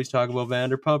 you could always talk about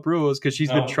Vanderpump Rules," because she's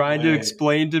been No trying to way.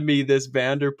 explain to me this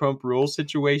Vanderpump Rules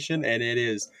situation, and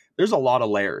there's a lot of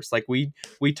layers. Like we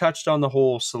touched on the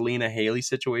whole Selena Haley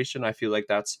situation. I feel like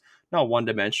that's not one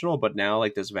dimensional, but now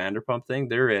like this Vanderpump thing,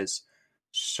 there is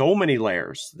so many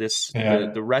layers.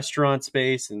 Yeah, The restaurant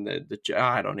space and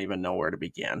I don't even know where to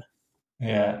begin.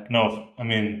 yeah. No, I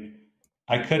mean,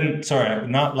 I couldn't. Sorry,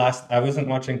 not last. I wasn't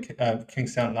watching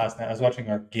Kingstown last night. I was watching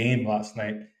our game last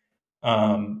night.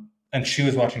 And she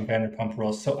was watching Vanderpump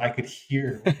Rules, so I could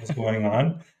hear what was going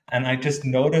on, and I just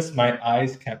noticed my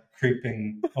eyes kept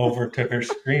creeping over to her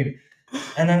screen,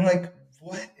 and I'm like,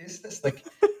 "What is this? Like,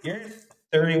 you're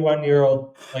a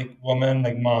 31-year-old like woman,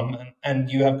 like mom, and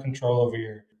you have control over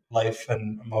your life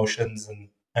and emotions,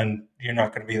 and you're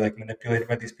not going to be like manipulated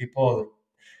by these people,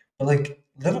 but like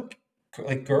little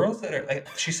like girls that are like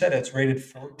she said it's rated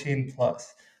 14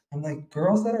 plus. I'm like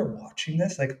girls that are watching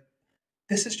this like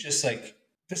this is just like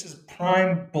this is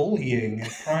prime bullying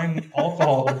and prime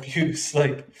alcohol abuse.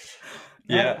 Like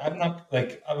Yeah, I'm not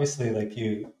like obviously like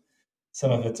you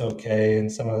some of it's okay and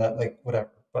some of that like whatever.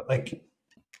 But like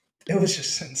it was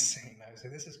just insane. I was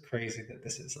like, this is crazy that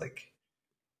this is like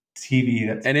TV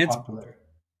that's and popular.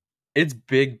 it's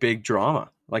big drama.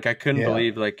 Like I couldn't Yeah.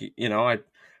 believe, like,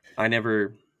 I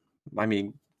never, I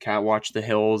mean, Cat watched The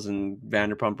Hills and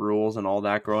Vanderpump Rules and all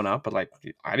that growing up, but like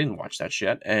I didn't watch that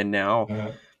shit. And now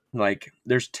Uh, like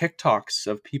there's TikToks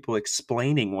of people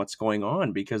explaining what's going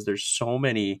on because there's so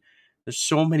many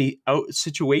out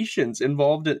situations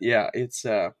involved in, yeah, it's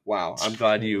wow. it's I'm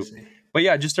glad you, crazy. but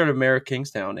yeah, I just started Mara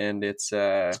Kingstown, and it's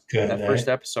It's good, that first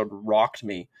eh? episode rocked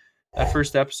me. That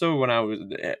first episode when I was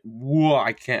whoa,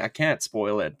 I can't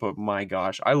spoil it, but my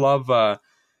gosh, I love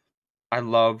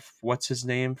what's his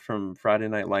name from Friday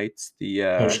Night Lights, the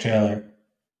Coach Taylor.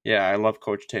 yeah, I love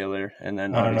Coach Taylor, and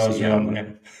then I don't know obviously, his yeah, real I'm gonna,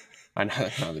 name. I know,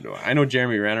 neither do I. I know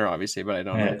Jeremy Renner, obviously, but I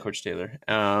don't know Yeah. Coach Taylor.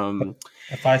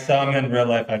 If I saw him in real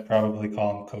life, I'd probably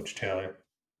call him Coach Taylor.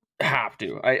 Have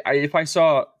to. I if I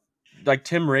saw like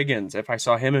Tim Riggins, if I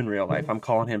saw him in real life, I'm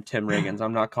calling him Tim Riggins.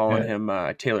 I'm not calling Yeah.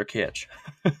 him Taylor Kitsch.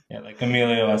 Yeah, like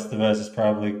Emilio Estevez is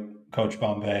probably Coach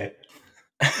Bombay,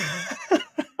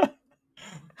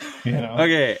 you know?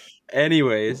 Okay.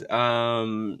 Anyways,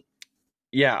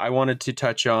 yeah, I wanted to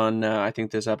touch on. I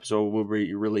think this episode will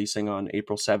be releasing on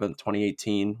April 7th,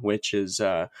 2018, which is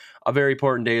a very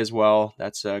important day as well.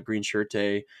 That's Green Shirt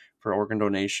Day for organ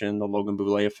donation, the Logan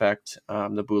Boulet effect.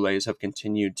 The Boulets have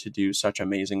continued to do such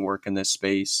amazing work in this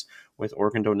space with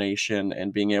organ donation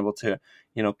and being able to,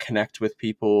 connect with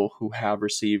people who have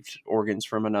received organs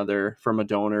from a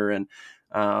donor. And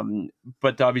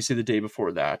but obviously the day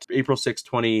before that, April 6th,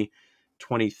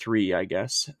 2023, I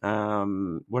guess.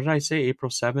 What did I say? April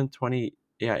 7th,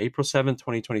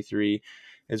 2023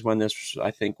 is when this,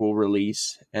 I think, will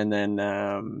release. And then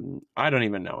I don't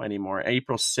even know anymore.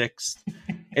 April 6th,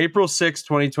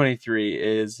 2023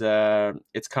 is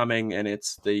it's coming, and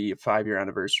it's the 5-year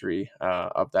anniversary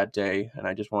of that day. And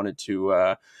I just wanted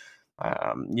to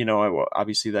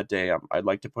Obviously that day I'd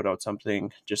like to put out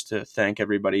something just to thank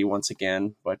everybody once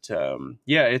again. But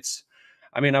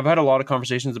I've had a lot of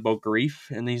conversations about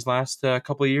grief in these last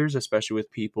couple of years, especially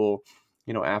with people,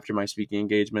 after my speaking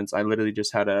engagements. I literally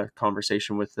just had a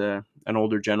conversation with an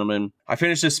older gentleman. I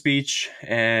finished his speech,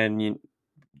 and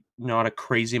not a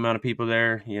crazy amount of people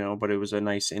there, but it was a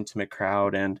nice intimate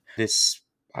crowd. And this,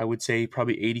 I would say,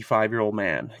 probably 85-year-old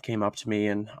man came up to me,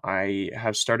 and I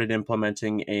have started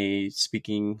implementing a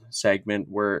speaking segment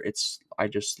where I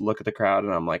just look at the crowd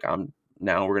and I'm like,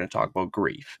 now we're going to talk about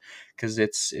grief, because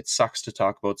it sucks to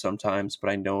talk about sometimes, but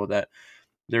I know that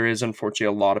there is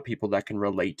unfortunately a lot of people that can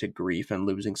relate to grief and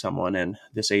losing someone. And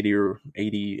this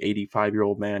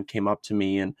 85-year-old man came up to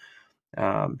me, and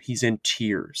he's in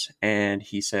tears, and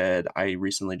he said, I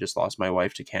recently just lost my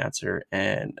wife to cancer,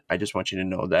 and I just want you to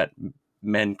know that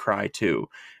men cry too.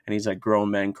 And he's like,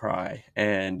 grown men cry,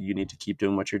 and you need to keep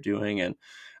doing what you're doing. And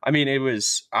I mean,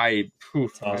 my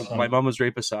Awesome. mom was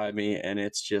right beside me, and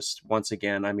it's just, once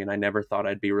again, I mean, I never thought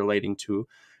I'd be relating to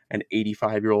an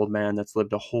 85-year-old man that's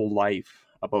lived a whole life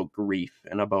about grief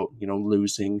and about,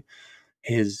 losing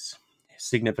his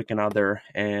significant other.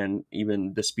 And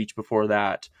even the speech before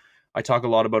that, I talk a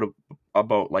lot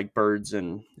about like birds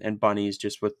and bunnies,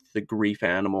 just with the grief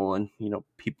animal. And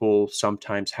people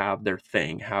sometimes have their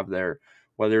thing,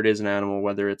 whether it is an animal,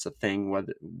 whether it's a thing,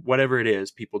 whatever it is,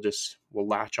 people just will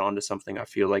latch on to something, I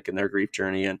feel like, in their grief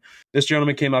journey. And this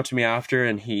gentleman came up to me after,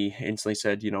 and he instantly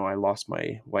said, I lost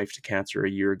my wife to cancer a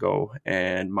year ago,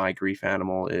 and my grief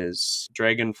animal is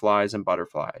dragonflies and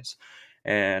butterflies.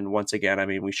 And once again, I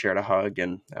mean, we shared a hug,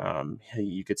 and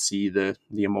you could see the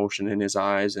emotion in his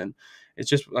eyes. And it's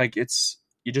just like,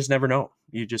 you just never know.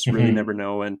 You just really never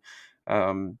know. And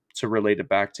to relate it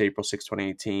back to April 6,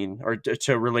 2018, or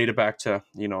to relate it back to,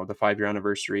 the 5-year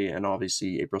anniversary, and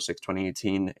obviously April 6,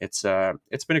 2018, it's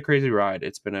been a crazy ride.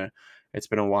 It's been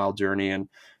a wild journey. And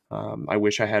I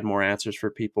wish I had more answers for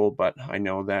people, but I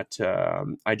know that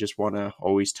I just want to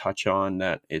always touch on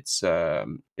that it's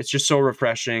just so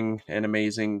refreshing and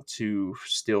amazing to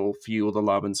still feel the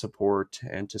love and support,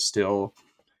 and to still.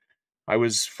 I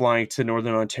was flying to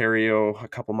Northern Ontario a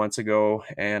couple months ago,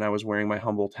 and I was wearing my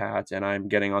Humboldt hat, and I'm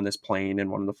getting on this plane,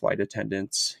 and one of the flight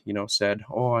attendants, said,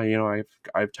 "Oh,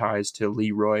 I've ties to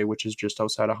Leroy, which is just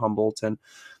outside of Humboldt." And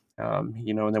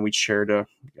and then we shared a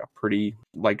pretty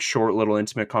like short little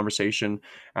intimate conversation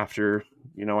after,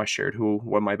 I shared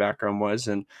what my background was.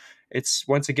 And it's,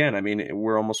 once again, I mean,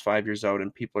 we're almost 5 years out,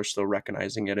 and people are still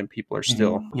recognizing it, and people are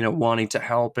still, wanting to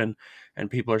help, and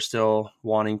people are still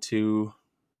wanting to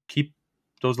keep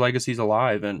those legacies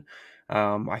alive. And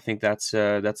I think that's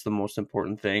the most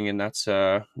important thing. And that's,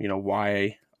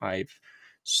 why I've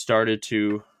started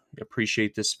to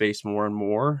appreciate this space more and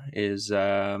more. Is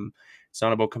it's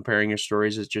not about comparing your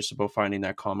stories. It's just about finding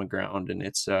that common ground. And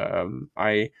it's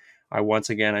I once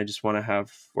again, I just want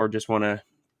to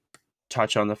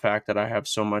touch on the fact that I have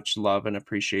so much love and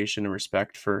appreciation and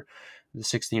respect for the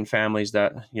 16 families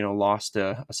that, lost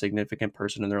a significant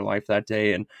person in their life that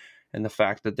day. And the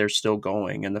fact that they're still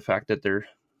going, and the fact that they're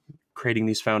creating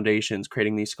these foundations,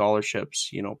 creating these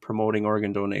scholarships, promoting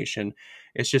organ donation.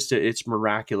 It's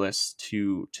miraculous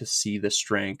to see the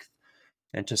strength,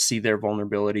 and to see their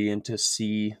vulnerability, and to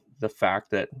see the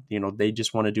fact that, they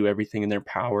just want to do everything in their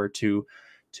power to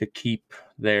keep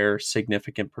their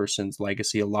significant person's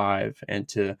legacy alive, and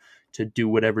to do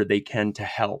whatever they can to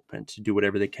help, and to do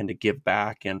whatever they can to give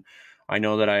back. And I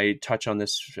know that I touch on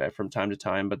this from time to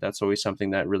time, but that's always something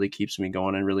that really keeps me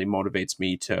going and really motivates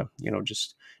me to,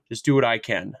 just do what I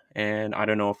can. And I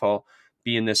don't know if I'll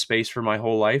be in this space for my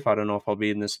whole life. I don't know if I'll be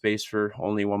in this space for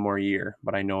only one more year,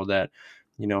 but I know that,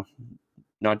 you know,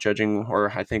 not judging,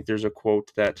 or I think there's a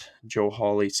quote that Joe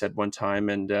Hawley said one time,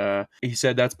 and he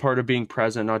said that's part of being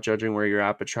present, not judging where you're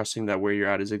at, but trusting that where you're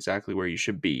at is exactly where you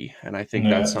should be. And I think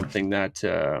that's something that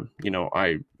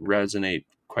I resonate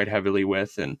quite heavily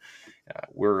with. And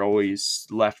we're always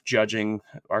left judging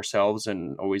ourselves,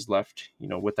 and always left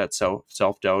with that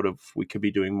self-doubt of we could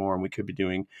be doing more, and we could be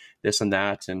doing this and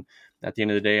that. And at the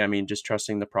end of the day, I mean, just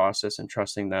trusting the process, and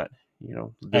trusting that I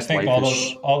this think life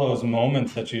is. all those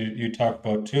moments that you talk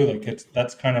about too, like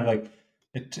that's kind of like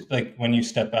it, like when you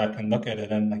step back and look at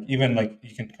it, and like even like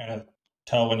you can kind of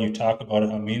tell when you talk about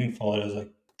it how meaningful it is. Like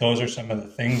those are some of the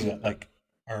things that like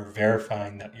are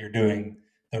verifying that you're doing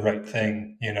the right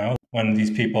thing. When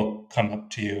these people come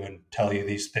up to you and tell you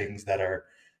these things that are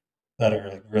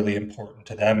like really important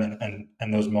to them,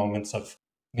 and those moments of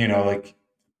like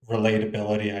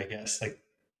relatability, I guess, like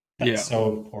that's Yeah.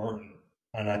 so important.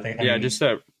 And I think, I Yeah, just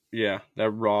mean, that. yeah,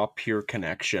 that raw, pure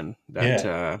connection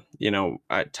that, Yeah.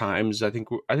 at times I think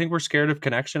we're scared of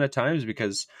connection at times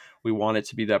because we want it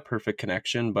to be that perfect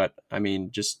connection. But I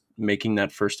mean, just making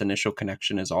that first initial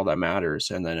connection is all that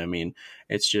matters. And then, I mean,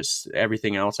 it's just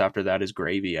everything else after that is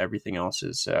gravy. Everything else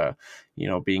is,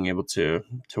 being able to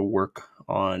work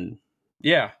on.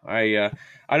 Yeah, I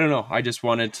don't know. I just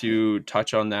wanted to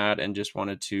touch on that and just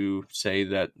wanted to say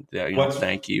that What's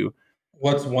thank you.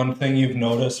 what's one thing you've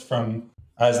noticed from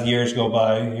as years go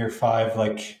by, year five,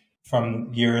 like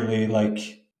from yearly,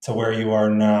 like to where you are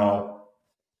now?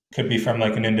 Could be from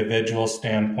like an individual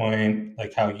standpoint,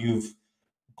 like how you've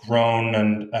grown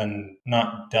and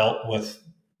not dealt with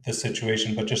the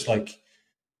situation, but just like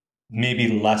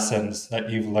maybe lessons that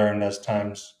you've learned as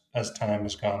time has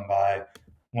gone by.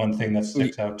 One thing that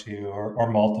sticks out to you, or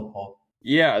multiple.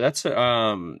 Yeah, that's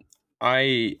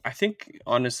I think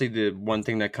honestly the one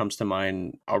thing that comes to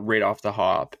mind right off the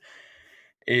hop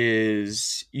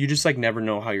is you just like never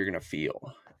know how you're going to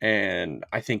feel. And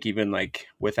I think even like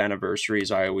with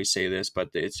anniversaries I always say this, but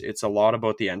it's a lot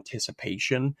about the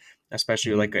anticipation,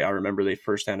 especially like Mm-hmm. I remember the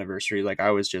first anniversary, like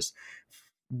I was just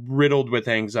riddled with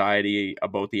anxiety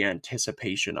about the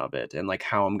anticipation of it and like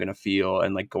how I'm going to feel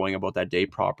and like going about that day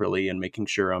properly and making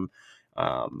sure I'm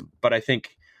but I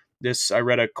think I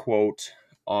read a quote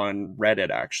on Reddit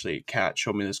actually. Kat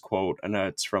showed me this quote, and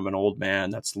it's from an old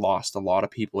man that's lost a lot of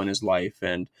people in his life.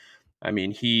 And I mean,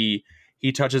 he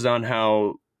touches on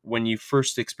how when you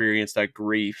first experience that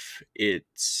grief,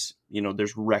 it's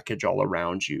there's wreckage all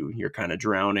around you. You're kind of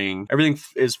drowning. Everything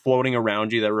is floating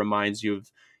around you that reminds you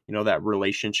of that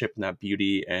relationship and that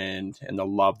beauty and the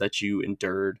love that you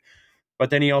endured. But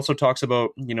then he also talks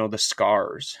about the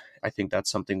scars. I think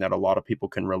that's something that a lot of people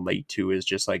can relate to, is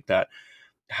just like that,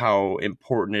 how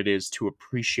important it is to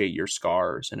appreciate your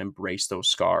scars and embrace those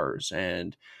scars.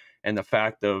 And the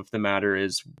fact of the matter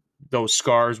is, those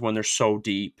scars, when they're so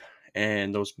deep,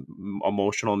 and those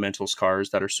emotional mental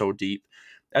scars that are so deep,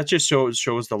 that just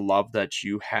shows the love that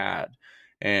you had,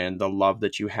 and the love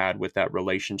that you had with that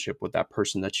relationship with that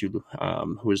person that you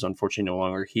who is unfortunately no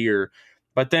longer here.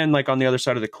 But then, like, on the other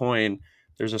side of the coin,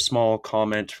 there's a small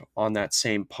comment on that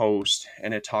same post,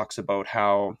 and it talks about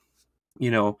how, you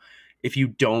know, if you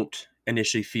don't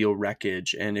initially feel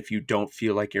wreckage, and if you don't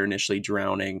feel like you're initially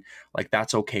drowning, like,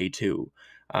 that's okay too.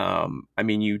 I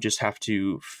mean, you just have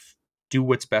to do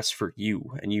what's best for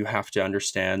you, and you have to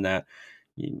understand that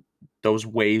you, those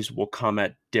waves will come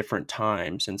at different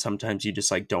times, and sometimes you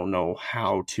just like don't know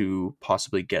how to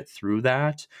possibly get through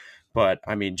that. But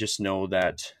I mean, just know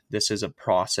that this is a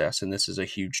process and this is a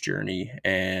huge journey.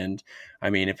 And I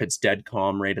mean, if it's dead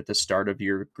calm right at the start of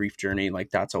your grief journey, like,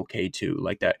 that's okay too.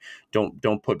 Like, that,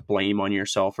 don't put blame on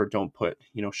yourself, or don't put,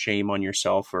 shame on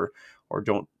yourself, or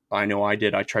don't, I know I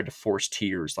did. I tried to force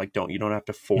tears. Like, you don't have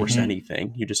to force Mm-hmm.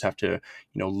 anything. You just have to,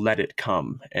 let it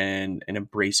come and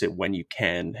embrace it when you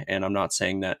can. And I'm not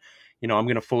saying that, I'm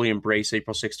going to fully embrace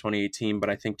April 6th, 2018, but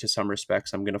I think to some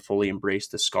respects, I'm going to fully embrace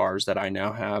the scars that I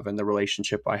now have and the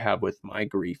relationship I have with my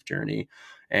grief journey.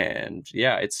 And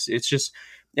yeah, it's just,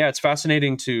 yeah, it's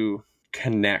fascinating to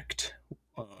connect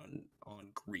on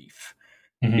grief,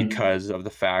 Mm-hmm. because of the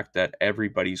fact that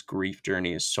everybody's grief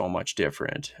journey is so much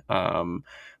different.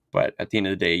 But at the end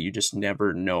of the day, you just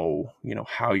never know,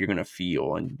 how you're going to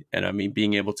feel. And I mean,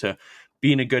 being able to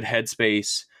be in a good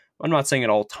headspace, I'm not saying at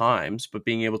all times, but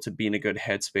being able to be in a good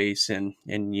headspace and,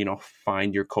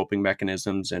 find your coping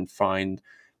mechanisms and find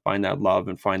that love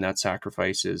and find that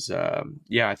sacrifice is,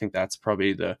 yeah, I think that's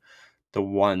probably the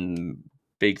one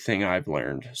big thing I've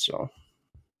learned. So,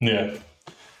 Yeah.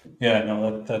 Yeah.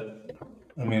 No,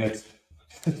 I mean, it's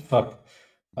fuck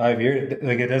 5 years.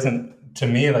 Like, it doesn't, to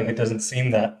me, like, it doesn't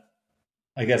seem that.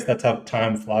 I guess that's how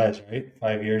time flies, right?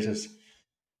 5 years is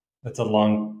that's a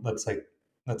long.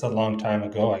 That's a long time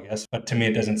ago, I guess. But to me,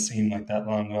 it doesn't seem like that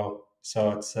long ago.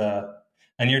 So it's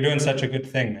and you're doing such a good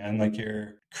thing, man. Like,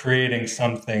 you're creating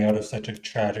something out of such a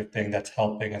tragic thing that's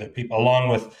helping other people, along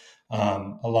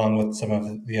with some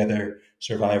of the other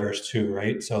survivors too,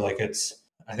 right? So like, it's,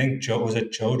 I think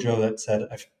Jojo that said,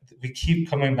 we keep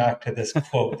coming back to this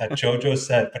quote that Jojo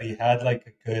said, but he had like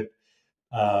a good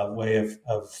way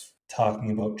of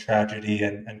talking about tragedy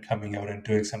and coming out and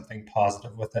doing something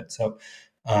positive with it. So,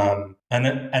 and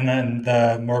then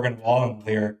the Morgan Wallen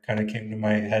lyric kind of came to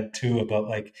my head too, about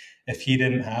like, if he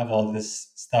didn't have all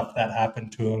this stuff that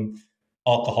happened to him,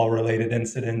 alcohol related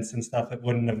incidents and stuff, it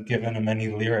wouldn't have given him any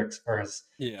lyrics for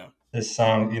yeah. his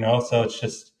song, you know? So it's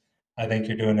just, I think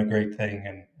you're doing a great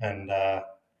thing. And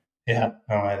yeah,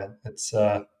 no, it's,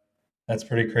 that's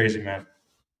pretty crazy, man.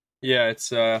 Yeah,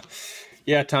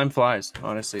 Yeah, time flies.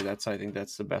 Honestly, I think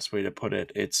that's the best way to put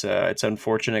it. It's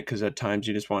unfortunate because at times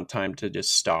you just want time to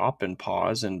just stop and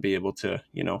pause and be able to,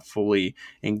 fully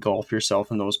engulf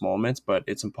yourself in those moments, but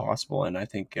it's impossible. And I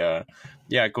think, yeah,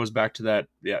 it goes back to that,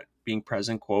 yeah, being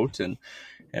present quote, and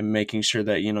making sure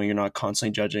that, you're not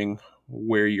constantly judging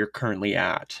where you're currently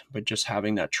at, but just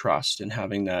having that trust and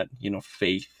having that,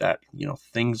 faith that,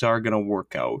 things are going to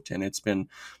work out. And it's been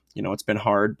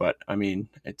hard, but I mean,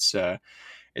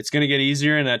 it's going to get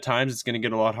easier, and at times it's going to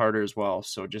get a lot harder as well.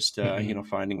 So just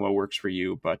finding what works for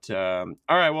you. But all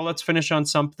right, well, let's finish on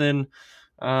something.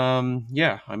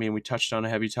 Yeah, I mean, we touched on a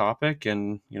heavy topic,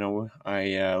 and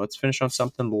I let's finish on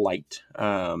something light.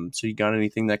 So you got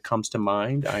anything that comes to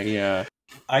mind?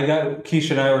 I got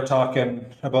Keisha and I were talking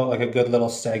about like a good little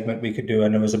segment we could do,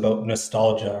 and it was about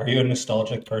nostalgia. Are you a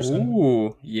nostalgic person?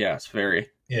 Ooh, yes, very.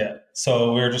 Yeah.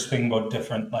 So we were just thinking about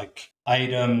different like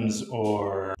items,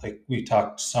 or like we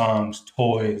talked songs,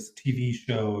 toys, TV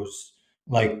shows,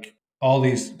 like all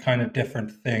these kind of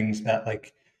different things that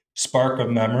like spark a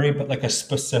memory, but like a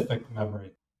specific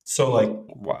memory. So like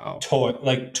Wow.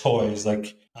 toys.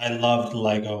 Like I loved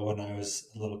Lego when I was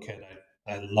a little kid.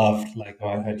 I loved Lego.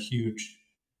 I had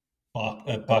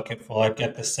a bucket full. I'd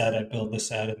get the set, I'd build the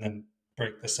set, and then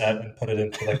break the set and put it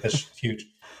into like this huge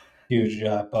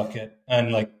bucket.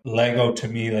 And like Lego to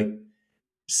me, like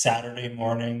Saturday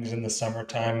mornings in the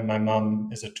summertime, my mom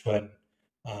is a twin.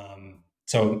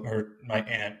 So my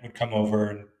aunt would come over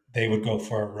and they would go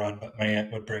for a run, but my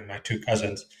aunt would bring my two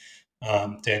cousins,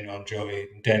 Daniel and Joey.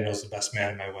 Daniel's the best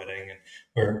man at my wedding, and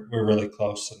we're really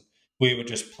close. And we would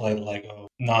just play Lego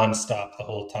nonstop the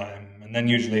whole time. And then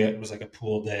usually it was like a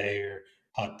pool day or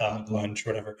hot dog lunch,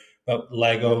 whatever. But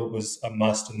Lego was a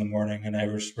must in the morning. And I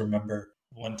just remember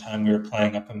one time we were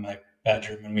playing up in my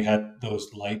bedroom and we had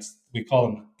those lights. We call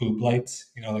them boob lights,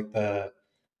 like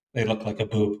they look like a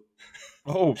boob.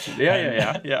 Oh, yeah, And,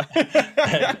 yeah, yeah, yeah.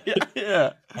 and, Yeah,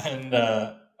 yeah. and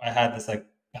I had this like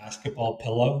basketball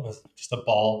pillow. It was just a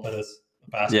ball, but it was a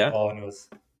Yeah. basketball and it was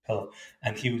a pillow.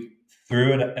 And he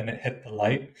threw it and it hit the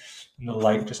light, and the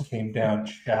light just came down,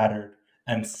 shattered,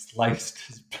 and sliced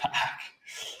his back.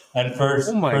 And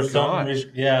Oh my for some gosh.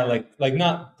 reason, yeah, like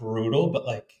not brutal, but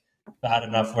like bad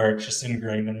enough where it's just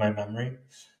ingrained in my memory.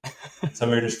 And so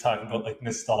we were just talking about like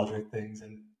nostalgic things,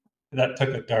 and that took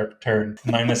a dark turn.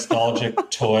 My nostalgic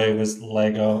toy was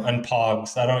Lego and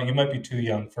Pogs. I don't. You might be too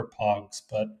young for Pogs,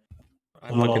 but the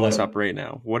I'm little looking this like up right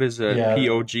now. What is a yeah,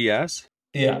 POGS?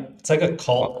 yeah. It's like a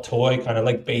cult toy, kind of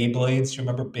like Beyblades. Do you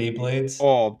remember Beyblades?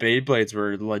 Oh, Beyblades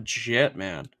were legit,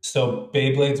 man. So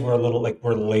Beyblades were a little like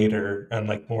were later and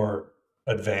like more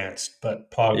advanced,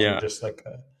 but Pogs were Yeah. just like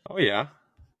a Oh yeah.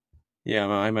 Yeah,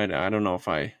 well, I don't know if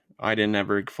I didn't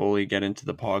ever fully get into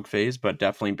the Pog phase, but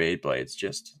definitely Beyblades.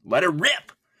 Just let it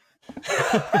rip.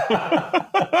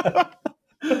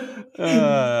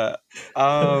 uh,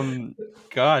 um,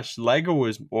 gosh, Lego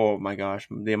was. Oh my gosh,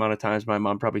 the amount of times my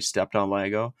mom probably stepped on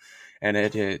Lego, and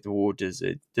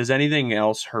does anything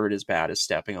else hurt as bad as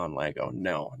stepping on Lego?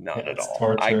 No, not Yeah, at it's all.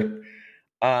 torture.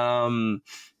 Um,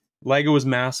 Lego was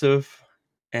massive,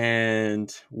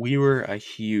 and we were a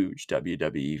huge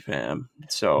WWE fan.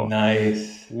 So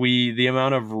Nice. the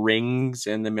amount of rings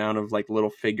and the amount of like little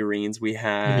figurines we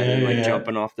had, Yeah, and like yeah,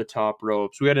 jumping off the top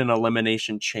ropes. We had an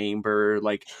elimination chamber,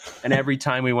 like, and every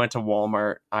time we went to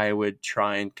Walmart, I would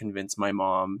try and convince my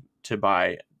mom to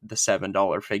buy the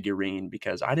 $7 figurine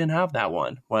because I didn't have that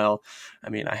one. Well, I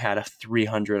mean, I had a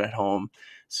 300 at home.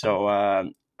 So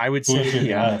I would Who say, was your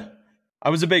yeah, dad? I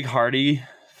was a big Hardy,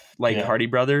 like Yeah. Hardy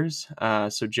brothers.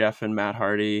 So Jeff and Matt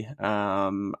Hardy.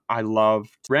 I loved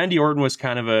Randy Orton was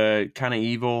kind of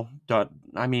evil.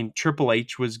 I mean, Triple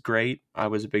H was great. I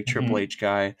was a big Triple Hmm. H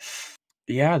guy.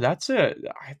 Yeah, that's it.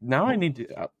 Now I need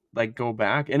to like go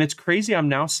back, and it's crazy. I'm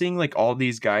now seeing like all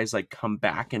these guys like come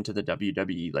back into the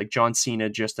WWE. Like John Cena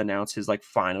just announced his like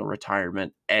final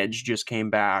retirement. Edge just came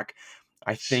back.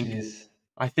 I think Jeez.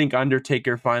 I think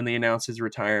Undertaker finally announced his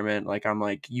retirement. Like I'm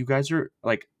like, you guys are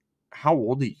like, how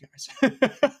old are you guys?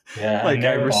 Yeah, and Like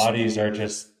their bodies are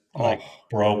just oh like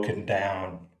broken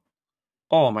down.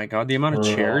 oh my god, the amount of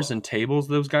chairs Brutal. and tables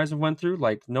those guys have went through.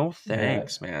 Like no Yeah.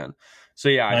 thanks, man. So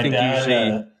yeah, I My think dad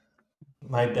usually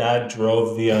my dad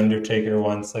drove the Undertaker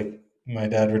once. Like my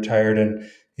dad retired and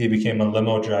he became a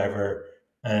limo driver,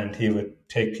 and he would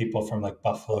take people from like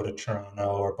Buffalo to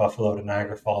Toronto or Buffalo to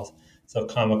Niagara Falls. So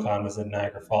Comic Con was in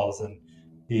Niagara Falls, and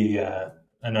he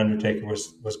an Undertaker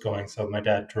was going. So my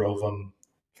dad drove him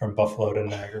from Buffalo to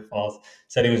Niagara Falls.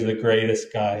 Said he was the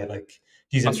greatest guy. Like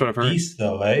he's a that's what I've heard. beast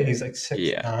though, eh? He's like six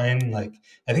Yeah. nine. Like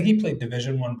I think he played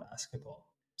Division One basketball.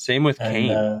 Same with And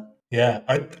Kane. yeah,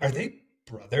 are they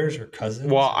brothers or Well,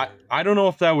 cousins or I don't know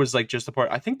if that was like just a part.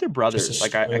 I think they're just a brothers.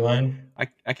 Like storyline? I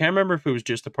can't remember if it was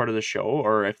just a part of the show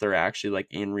or if they're actually like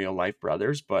in real life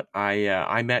brothers. But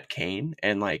I met Kane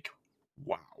and like,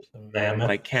 wow, A mammoth.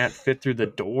 like can't fit through the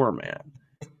door, man.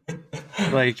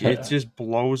 Like it Yeah. just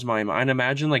blows my mind.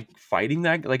 Imagine like fighting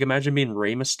that. Like imagine being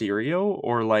Rey Mysterio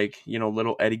or like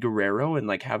little Eddie Guerrero and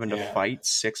like having to Yeah. fight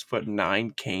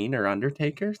 6'9" Kane or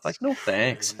Undertaker. It's Like no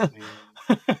thanks. crazy.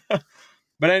 But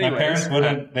My parents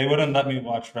anyways, wouldn't let me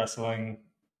watch wrestling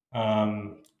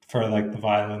for like the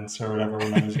violence or whatever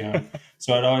when I was young.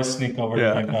 So I'd always sneak over to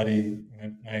yeah. my buddy,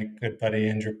 my good buddy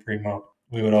Andrew Primo.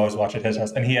 We would always watch at his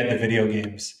house, and he had the video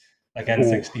games like Oh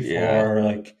yeah, N64,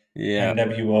 like yeah,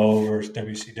 NWO versus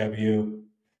WCW, like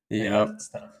yeah. that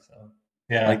stuff. So Like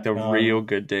yeah, the no, real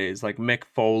good days, like Mick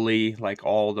Foley, like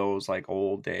all those like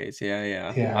old days. Yeah,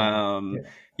 yeah. yeah, yeah,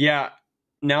 Yeah.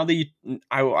 Now that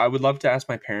I would love to ask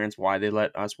my parents why they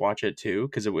let us watch it too,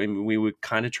 because we would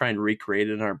kind of try and recreate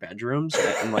it in our bedrooms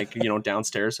and like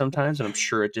downstairs sometimes, and I'm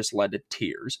sure it just led to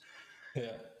tears.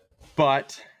 yeah.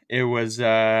 But it was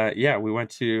yeah,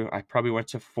 I probably went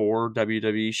to 4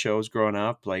 WWE shows growing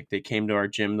up. Like they came to our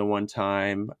gym the one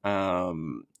time.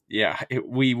 Yeah,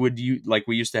 we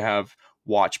used to have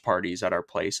watch parties at our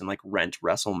place and like rent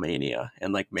WrestleMania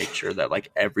and like make sure that like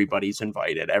everybody's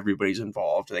invited, everybody's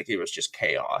involved. Like it was just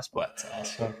chaos. That's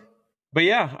awesome. But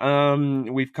yeah,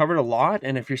 we've covered a lot,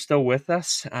 and if you're still with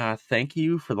us, thank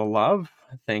you for the love.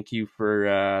 Thank you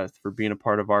for being a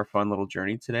part of our fun little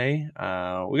journey today.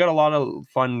 We got a lot of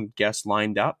fun guests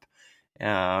lined up.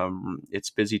 It's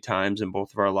busy times in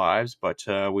both of our lives, but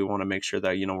we want to make sure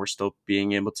that we're still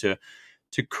being able to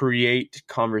create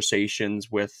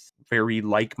conversations with very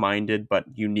like-minded but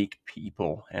unique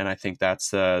people. And I think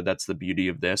that's the beauty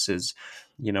of this is,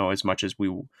 as much as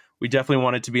we definitely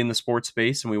want it to be in the sports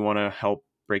space and we want to help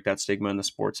break that stigma in the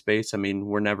sports space. I mean,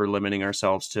 we're never limiting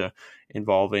ourselves to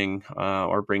involving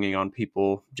or bringing on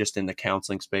people just in the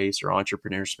counseling space or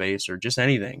entrepreneur space or just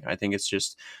anything. I think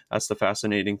that's the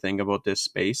fascinating thing about this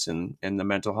space and the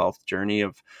mental health journey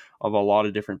of a lot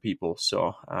of different people.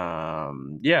 So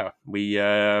yeah, we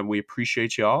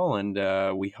appreciate y'all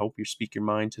and we hope you speak your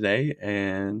mind today.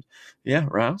 And yeah,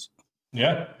 Rouse.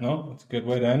 Yeah, no, it's a good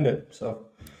way to end it. So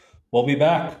we'll be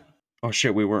back. Oh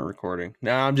shit, we weren't recording.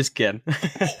 No, I'm just kidding.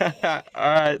 All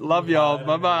right, love y'all.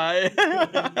 Bye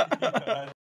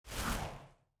bye.